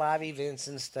go to live events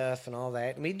and stuff and all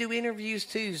that. And we do interviews,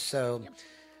 too, so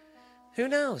who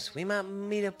knows? We might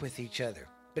meet up with each other.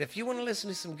 But if you want to listen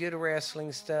to some good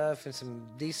wrestling stuff and some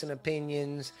decent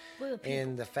opinions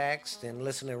and the facts, then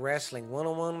listen to Wrestling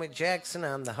 101 with Jackson.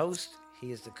 I'm the host.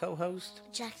 He is the co-host.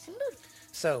 Jackson Booth.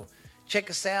 So check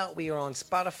us out. We are on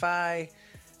Spotify.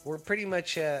 We're pretty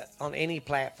much on any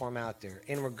platform out there.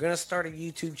 And we're going to start a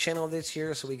YouTube channel this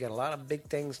year, so we got a lot of big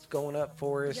things going up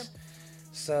for us. Yep.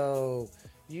 So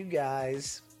you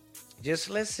guys just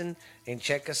listen and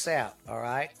check us out, all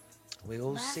right?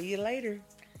 We'll see you later.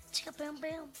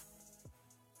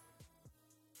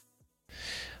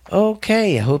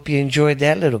 Okay, I hope you enjoyed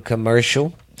that little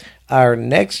commercial. Our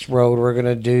next road we're going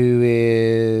to do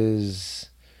is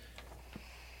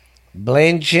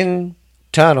Blanchen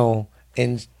Tunnel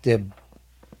in the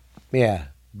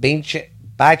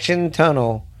Blanchen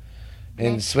Tunnel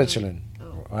in Switzerland.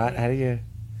 Right? How do you?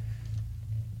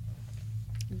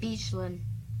 Beachland.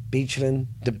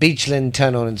 The Beachland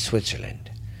Tunnel in Switzerland.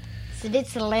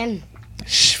 Switzerland.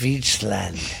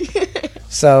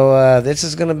 So this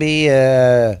is going to be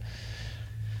I'm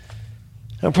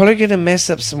probably going to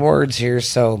mess up some words here,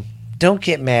 so don't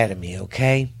get mad at me,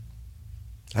 okay?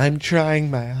 I'm trying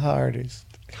my hardest.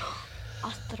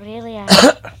 Australia.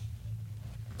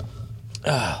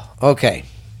 Oh, okay.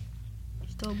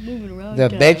 Stop moving around.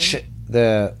 God,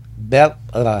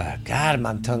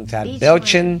 my tongue tied.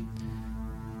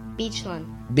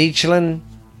 Beachland.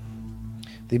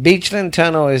 The Beachland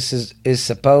Tunnel is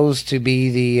supposed to be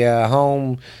the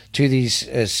home to these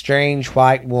strange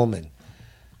white woman.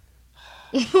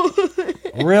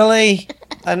 Really?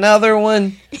 Another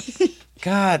one?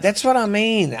 God, that's what I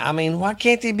mean. Why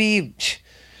can't they be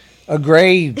a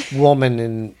gray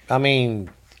woman? And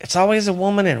it's always a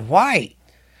woman in white.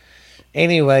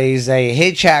 Anyways, a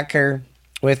hitchhiker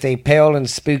with a pale and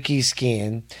spooky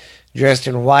skin, dressed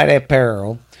in white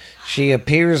apparel. She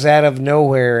appears out of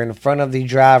nowhere in front of the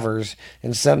drivers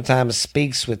and sometimes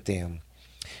speaks with them.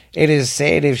 It is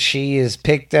said if she is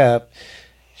picked up,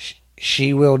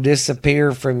 she will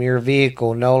disappear from your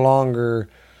vehicle not long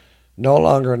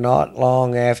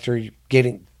after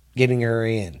getting her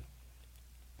in.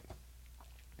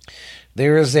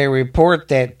 There is a report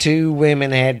that two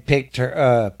women had picked her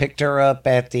up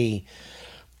at the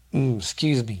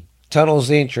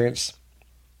tunnel's entrance.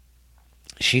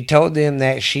 She told them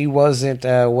that she wasn't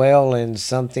well and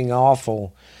something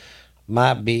awful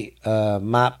might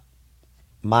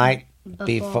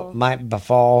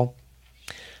befall.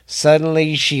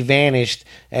 Suddenly, she vanished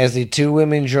as the two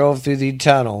women drove through the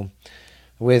tunnel,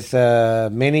 with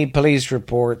many police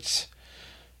reports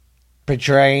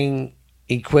portraying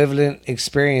equivalent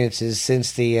experiences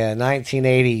since the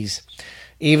 1980s.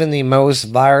 Even the most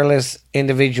virulent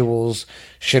individuals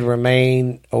should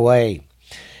remain away.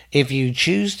 If you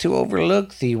choose to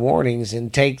overlook the warnings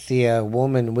and take the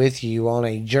woman with you on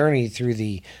a journey through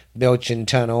the Belchen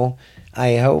Tunnel,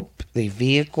 I hope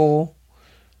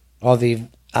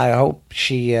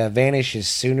she vanishes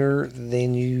sooner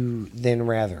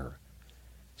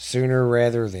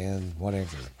rather than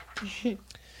whatever.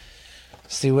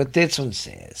 See what this one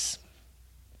says.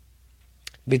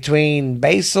 Between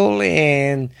Basel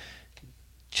and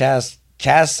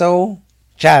Chisasso.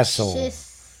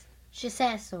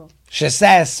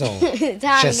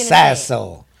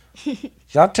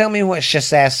 Y'all tell me what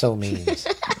Chisasso means.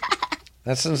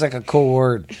 That sounds like a cool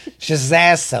word.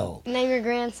 Chisasso. Name your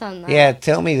grandson that. Yeah,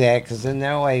 tell me that, because then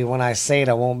that way when I say it,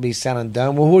 I won't be sounding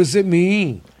dumb. Well, what does it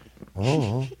mean?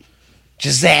 Oh,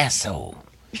 Chisasso.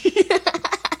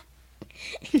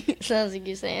 Sounds like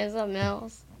you're saying something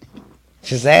else.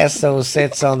 Chisasso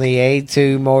sits on the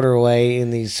A2 motorway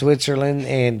in the Switzerland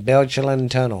and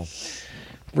Belchen Tunnel.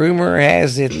 Rumor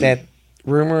has it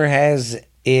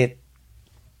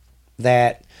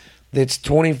that this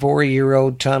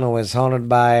 24-year-old tunnel is haunted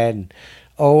by an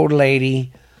old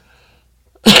lady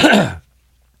hitchhiker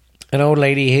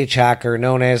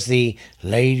known as the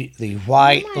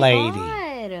White Lady.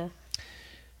 God.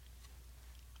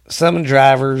 Some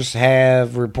drivers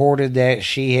have reported that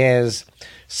she has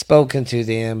spoken to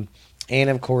them, and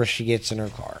of course she gets in her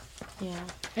car. Yeah.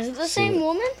 Is it the same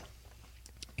woman?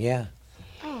 Yeah.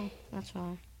 Oh, that's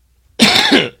why.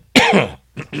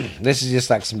 This is just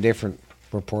like some different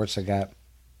reports I got.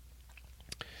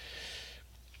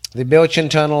 The Belchen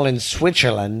Tunnel in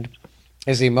Switzerland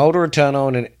is a motor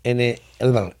tunnel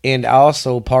and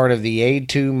also part of the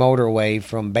A2 motorway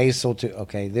from Basel to...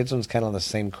 Okay, this one's kind of the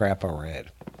same crap I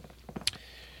read.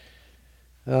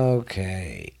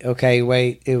 Okay,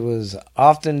 wait. It was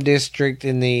often district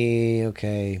in the...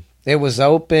 Okay. It was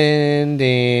opened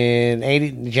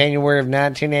in January of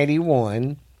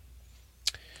 1981.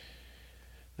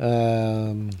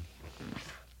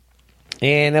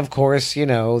 And of course,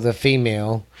 the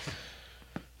female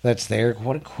that's there.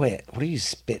 What are you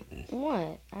spitting?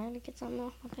 What? I had to get something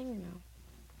off my fingernail.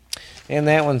 And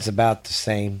that one's about the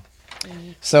same.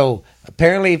 Mm-hmm. So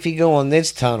apparently, if you go on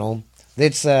this tunnel,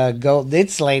 this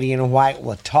lady in white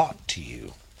will talk to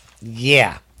you.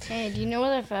 Yeah. Hey, do you know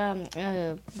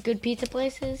where good pizza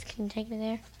places? Can you take me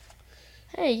there?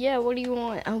 Hey, yeah. What do you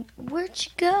want? Where'd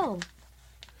you go?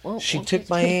 Well, she took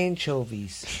my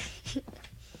anchovies.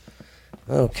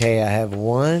 Okay, I have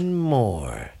one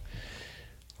more.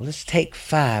 Let's take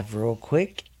 5 real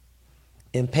quick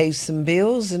and pay some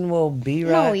bills, and we'll be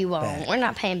right back. No, we won't. We're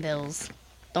not paying bills.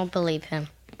 Don't believe him.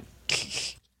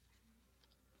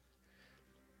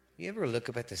 You ever look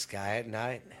up at the sky at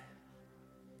night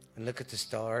and look at the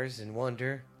stars and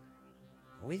wonder,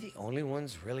 are we the only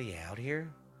ones really out here?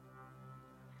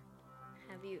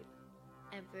 Have you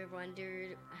ever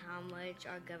wondered how much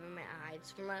our government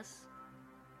hides from us?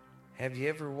 Have you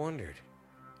ever wondered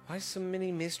why so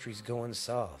many mysteries go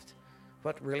unsolved?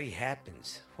 What really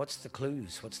happens? What's the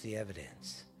clues? What's the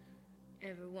evidence?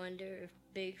 Ever wonder if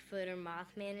Bigfoot or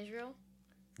Mothman is real?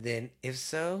 Then, if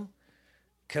so,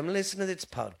 come listen to this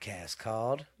podcast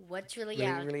called What's Really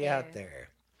Out There?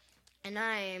 And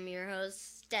I am your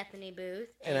host, Stephanie Booth.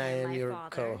 And I am your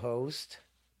co-host,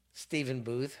 Stephen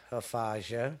Booth,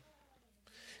 Hafaja.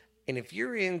 And if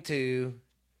you're into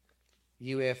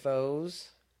UFOs,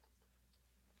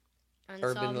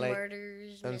 unsolved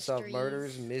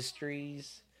murders,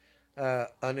 mysteries,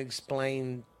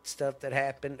 unexplained stuff that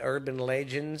happened, urban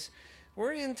legends.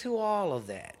 We're into all of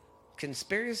that.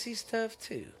 Conspiracy stuff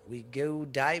too. We go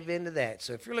dive into that.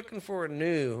 So if you're looking for a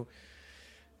new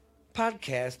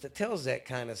podcast that tells that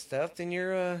kind of stuff, then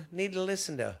you need to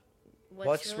listen to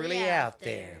What's Really Out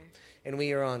There. And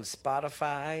we are on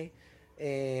Spotify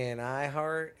and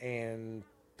iHeart and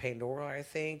Pandora, I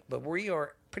think. But we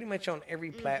are pretty much on every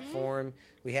platform.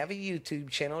 We have a YouTube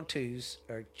channel.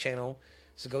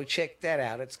 So go check that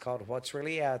out. It's called What's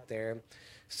Really Out There.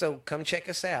 So come check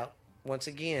us out. Once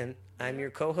again, I'm your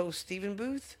co-host Stephen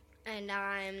Booth. And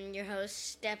I'm your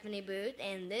host, Stephanie Booth,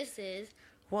 and this is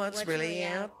What's Really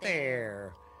Out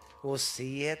There. We'll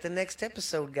see you at the next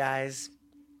episode, guys.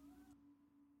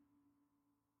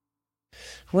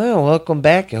 Well, welcome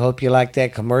back. I hope you like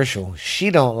that commercial. She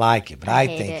don't like it, but I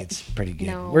think it's pretty good.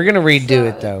 No, We're going to redo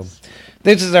it, though.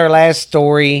 This is our last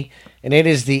story, and it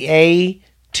is the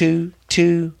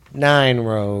A229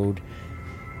 road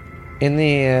in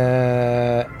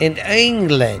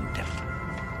England.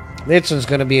 This one's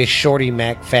going to be a Shorty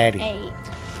McFatty.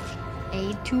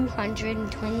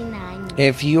 A229.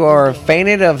 If you are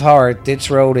fainted of heart, this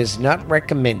road is not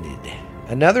recommended.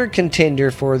 Another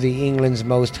contender for the England's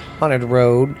most haunted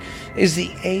road is the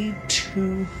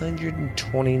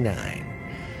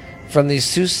A229. From the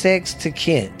Sussex to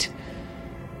Kent,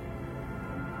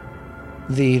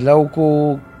 the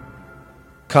local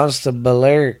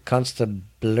constabulary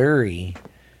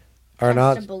are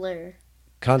not constabulary.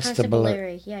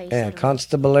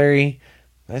 Constabulary.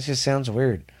 That just sounds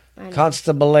weird.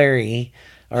 Constabulary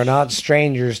are not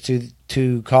strangers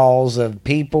to calls of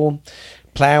people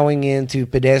plowing into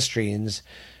pedestrians.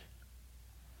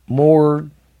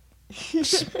 Did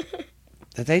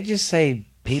they just say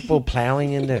people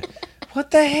plowing into?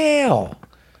 What the hell?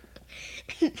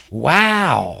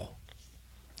 Wow.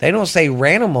 They don't say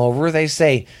ran them over. They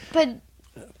say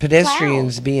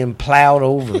pedestrians being plowed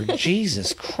over.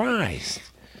 Jesus Christ.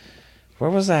 Where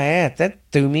was I at? That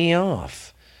threw me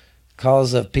off.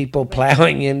 Cause of people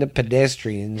plowing into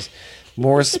pedestrians.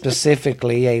 More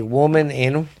specifically, a woman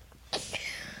in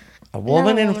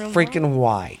freaking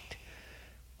white.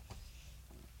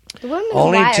 The women in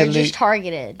white are just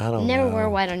targeted. I don't Never know. wear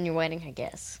white on your wedding, I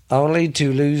guess. Only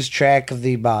to lose track of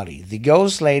the body. The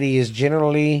ghost lady is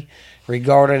generally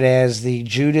regarded as the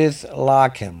Judith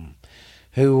Lockham,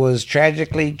 who was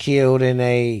tragically killed in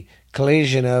a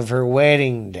collision of her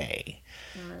wedding day,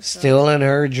 still in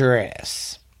her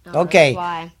dress.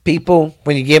 Okay, people,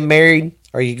 when you get married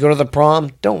or you go to the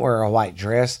prom, don't wear a white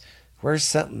dress. Wear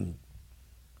something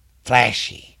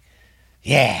flashy.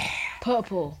 Yeah.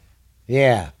 Purple.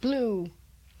 Yeah. Blue.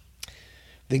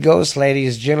 The ghost lady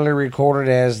is generally recorded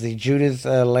as the Judith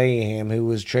Laham, who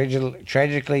was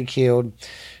tragically killed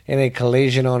in a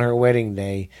collision on her wedding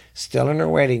day, still in her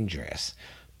wedding dress.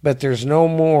 But there's no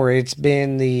more. It's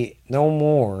been the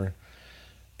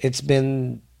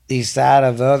site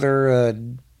of other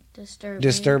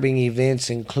disturbing events,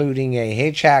 including a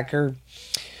hitchhiker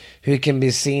who can be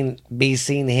seen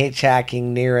hitchhiking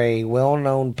near a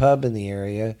well-known pub in the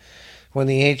area. When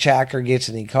the hitchhiker gets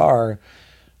in the car,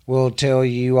 will tell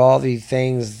you all the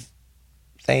things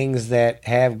that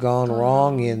have gone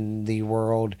wrong in the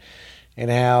world and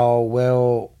how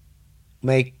well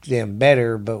make them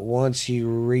better. But once you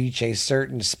reach a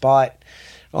certain spot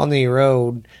on the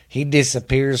road, he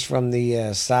disappears from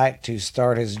the site to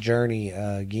start his journey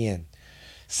again.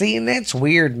 See, and that's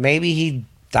weird. Maybe he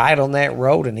died on that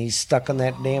road and he's stuck on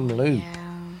that damn loop. Yeah.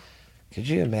 Could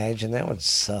you imagine? That would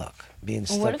suck. Being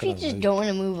stuck What if you on a just loop. don't want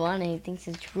to move on and he thinks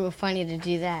it's real funny to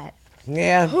do that?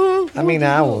 Yeah, I mean,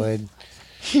 I would.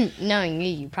 Knowing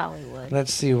you probably would.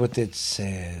 Let's see what it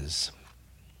says.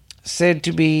 Said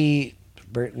to be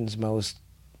Britain's most...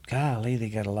 Golly, they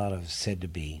got a lot of said to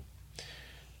be.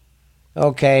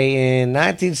 Okay, in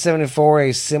 1974,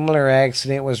 a similar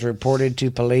accident was reported to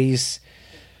police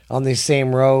on the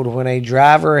same road when a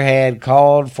driver had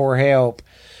called for help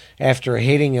after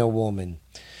hitting a woman.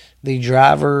 The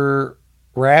driver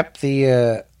wrapped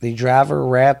the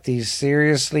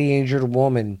seriously injured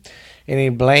woman in a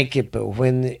blanket, but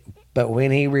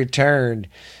when he returned,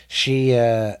 she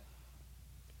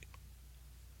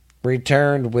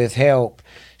returned with help.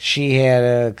 She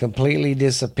had completely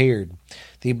disappeared.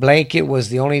 The blanket was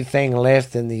the only thing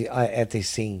left in the at the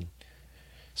scene.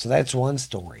 So that's one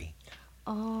story.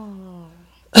 Oh.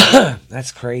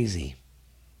 That's crazy.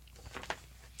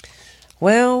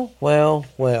 Well.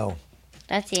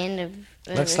 That's the end of...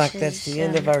 Looks like that's the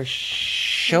end of our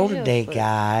show today,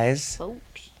 guys.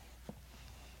 Folks.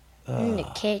 I'm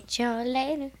gonna catch y'all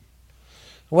later.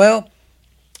 Well,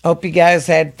 Hope you guys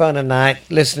had fun tonight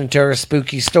listening to our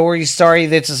spooky stories. Sorry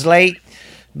this is late,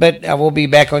 but we'll be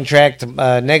back on track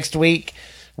next week.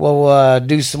 We'll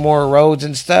do some more roads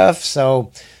and stuff.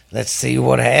 So let's see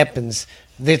what happens.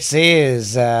 This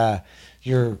is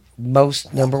your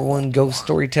most number one ghost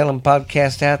storytelling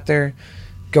podcast out there.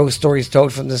 Ghost Stories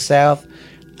Told from the South.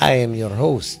 I am your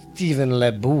host, Stephen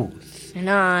LeBooth. And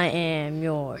I am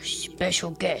your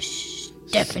special guest,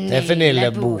 Stephanie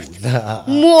LeBooth.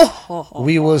 LeBooth.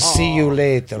 We will see you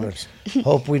later.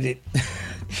 Hope we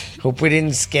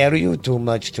didn't scare you too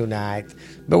much tonight.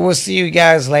 But we'll see you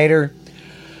guys later.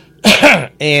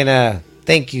 And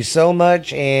thank you so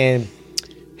much. And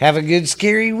have a good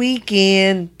scary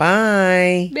weekend.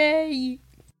 Bye. Bye.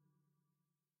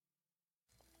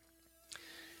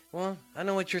 Well, I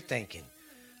know what you're thinking.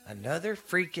 Another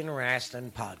freaking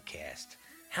wrestling podcast.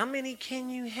 How many can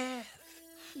you have?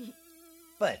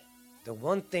 But the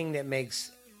one thing that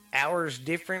makes ours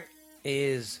different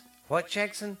is what,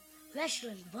 Jackson?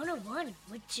 Wrestling 101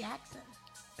 with Jackson.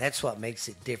 That's what makes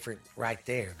it different right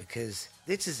there, because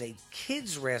this is a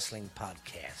kids wrestling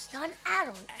podcast. Not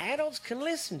adult. Adults can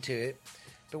listen to it,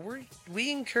 but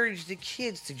we encourage the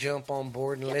kids to jump on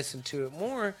board and listen to it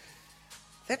more.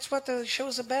 That's what the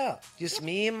show's about. Just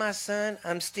me and my son.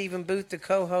 I'm Stephen Booth, the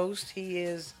co-host. He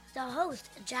is The host,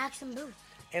 Jackson Booth.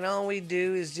 and all we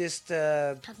do is just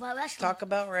Talk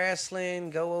about wrestling.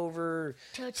 go over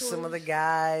Territories. some of the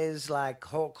guys like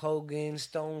Hulk Hogan,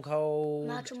 Stone Cold,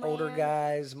 Macho older Man.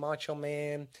 guys, Macho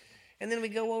Man, and then we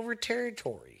go over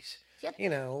territories. Yep. You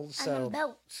know, And so the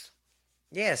belts.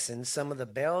 yes, and some of the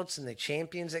belts and the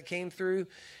champions that came through,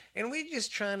 and we're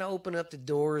just trying to open up the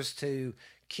doors to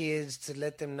kids to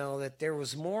let them know that there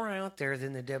was more out there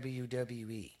than the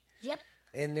WWE. Yep.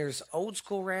 And there's old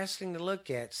school wrestling to look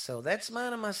at. So that's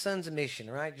mine and my son's mission,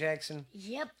 right, Jackson?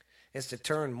 Yep. Is to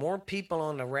turn more people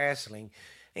on to wrestling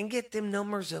and get them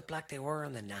numbers up like they were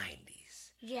in the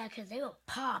 90s. Yeah, because they were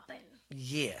popping.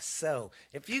 Yes. So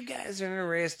if you guys are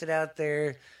interested out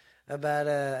there about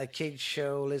a kid's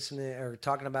show, listening or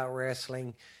talking about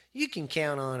wrestling, you can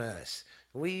count on us.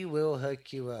 We will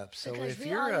hook you up. So Because if we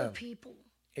you're are a the people.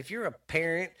 if you're a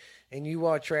parent and you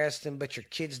watch wrestling but your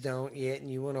kids don't yet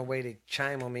and you want a way to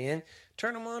chime them in,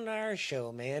 turn them on to our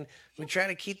show, man. We try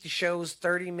to keep the shows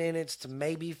 30 minutes to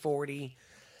maybe 40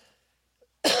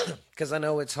 because I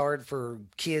know it's hard for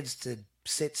kids to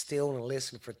sit still and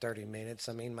listen for 30 minutes.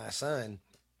 I mean, my son,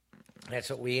 that's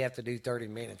what we have to do 30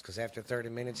 minutes because after 30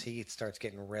 minutes he starts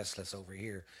getting restless over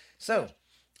here. So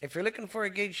if you're looking for a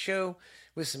good show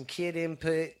with some kid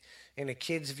input and a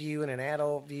kid's view and an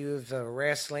adult view of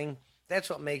wrestling, that's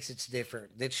what makes it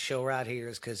different. This show right here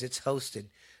is because it's hosted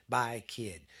by a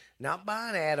kid, not by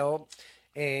an adult.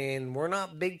 And we're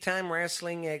not big time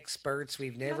wrestling experts.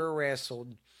 We've never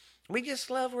wrestled. We just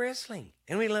love wrestling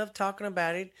and we love talking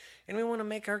about it and we want to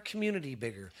make our community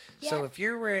bigger. So Yeah. if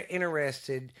you're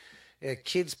interested, a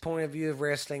kid's point of view of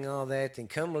wrestling, all that, then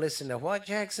come listen to what,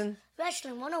 Jackson?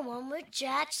 Wrestling 101 with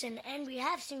Jackson. And we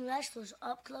have seen wrestlers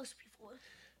up close before.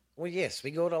 Well, yes,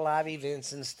 we go to live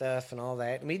events and stuff and all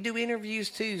that. And we do interviews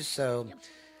too, so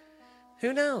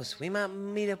who knows? We might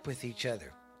meet up with each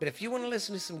other. But if you want to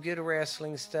listen to some good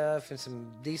wrestling stuff and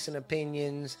some decent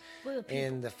opinions We're the people.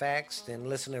 and the facts, then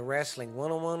listen to Wrestling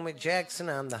 101 with Jackson.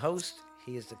 I'm the host.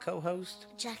 He is the co-host.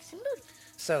 Jackson Booth.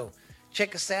 So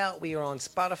check us out. We are on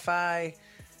Spotify.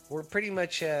 We're pretty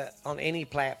much on any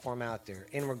platform out there.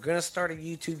 And we're going to start a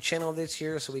YouTube channel this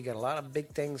year, so we got a lot of big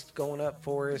things going up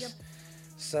for us. Yep.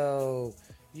 So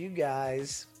you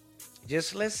guys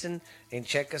just listen and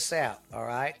check us out, all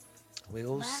right?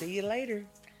 We'll Bye. see you later.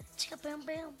 Chicka bam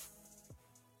bam.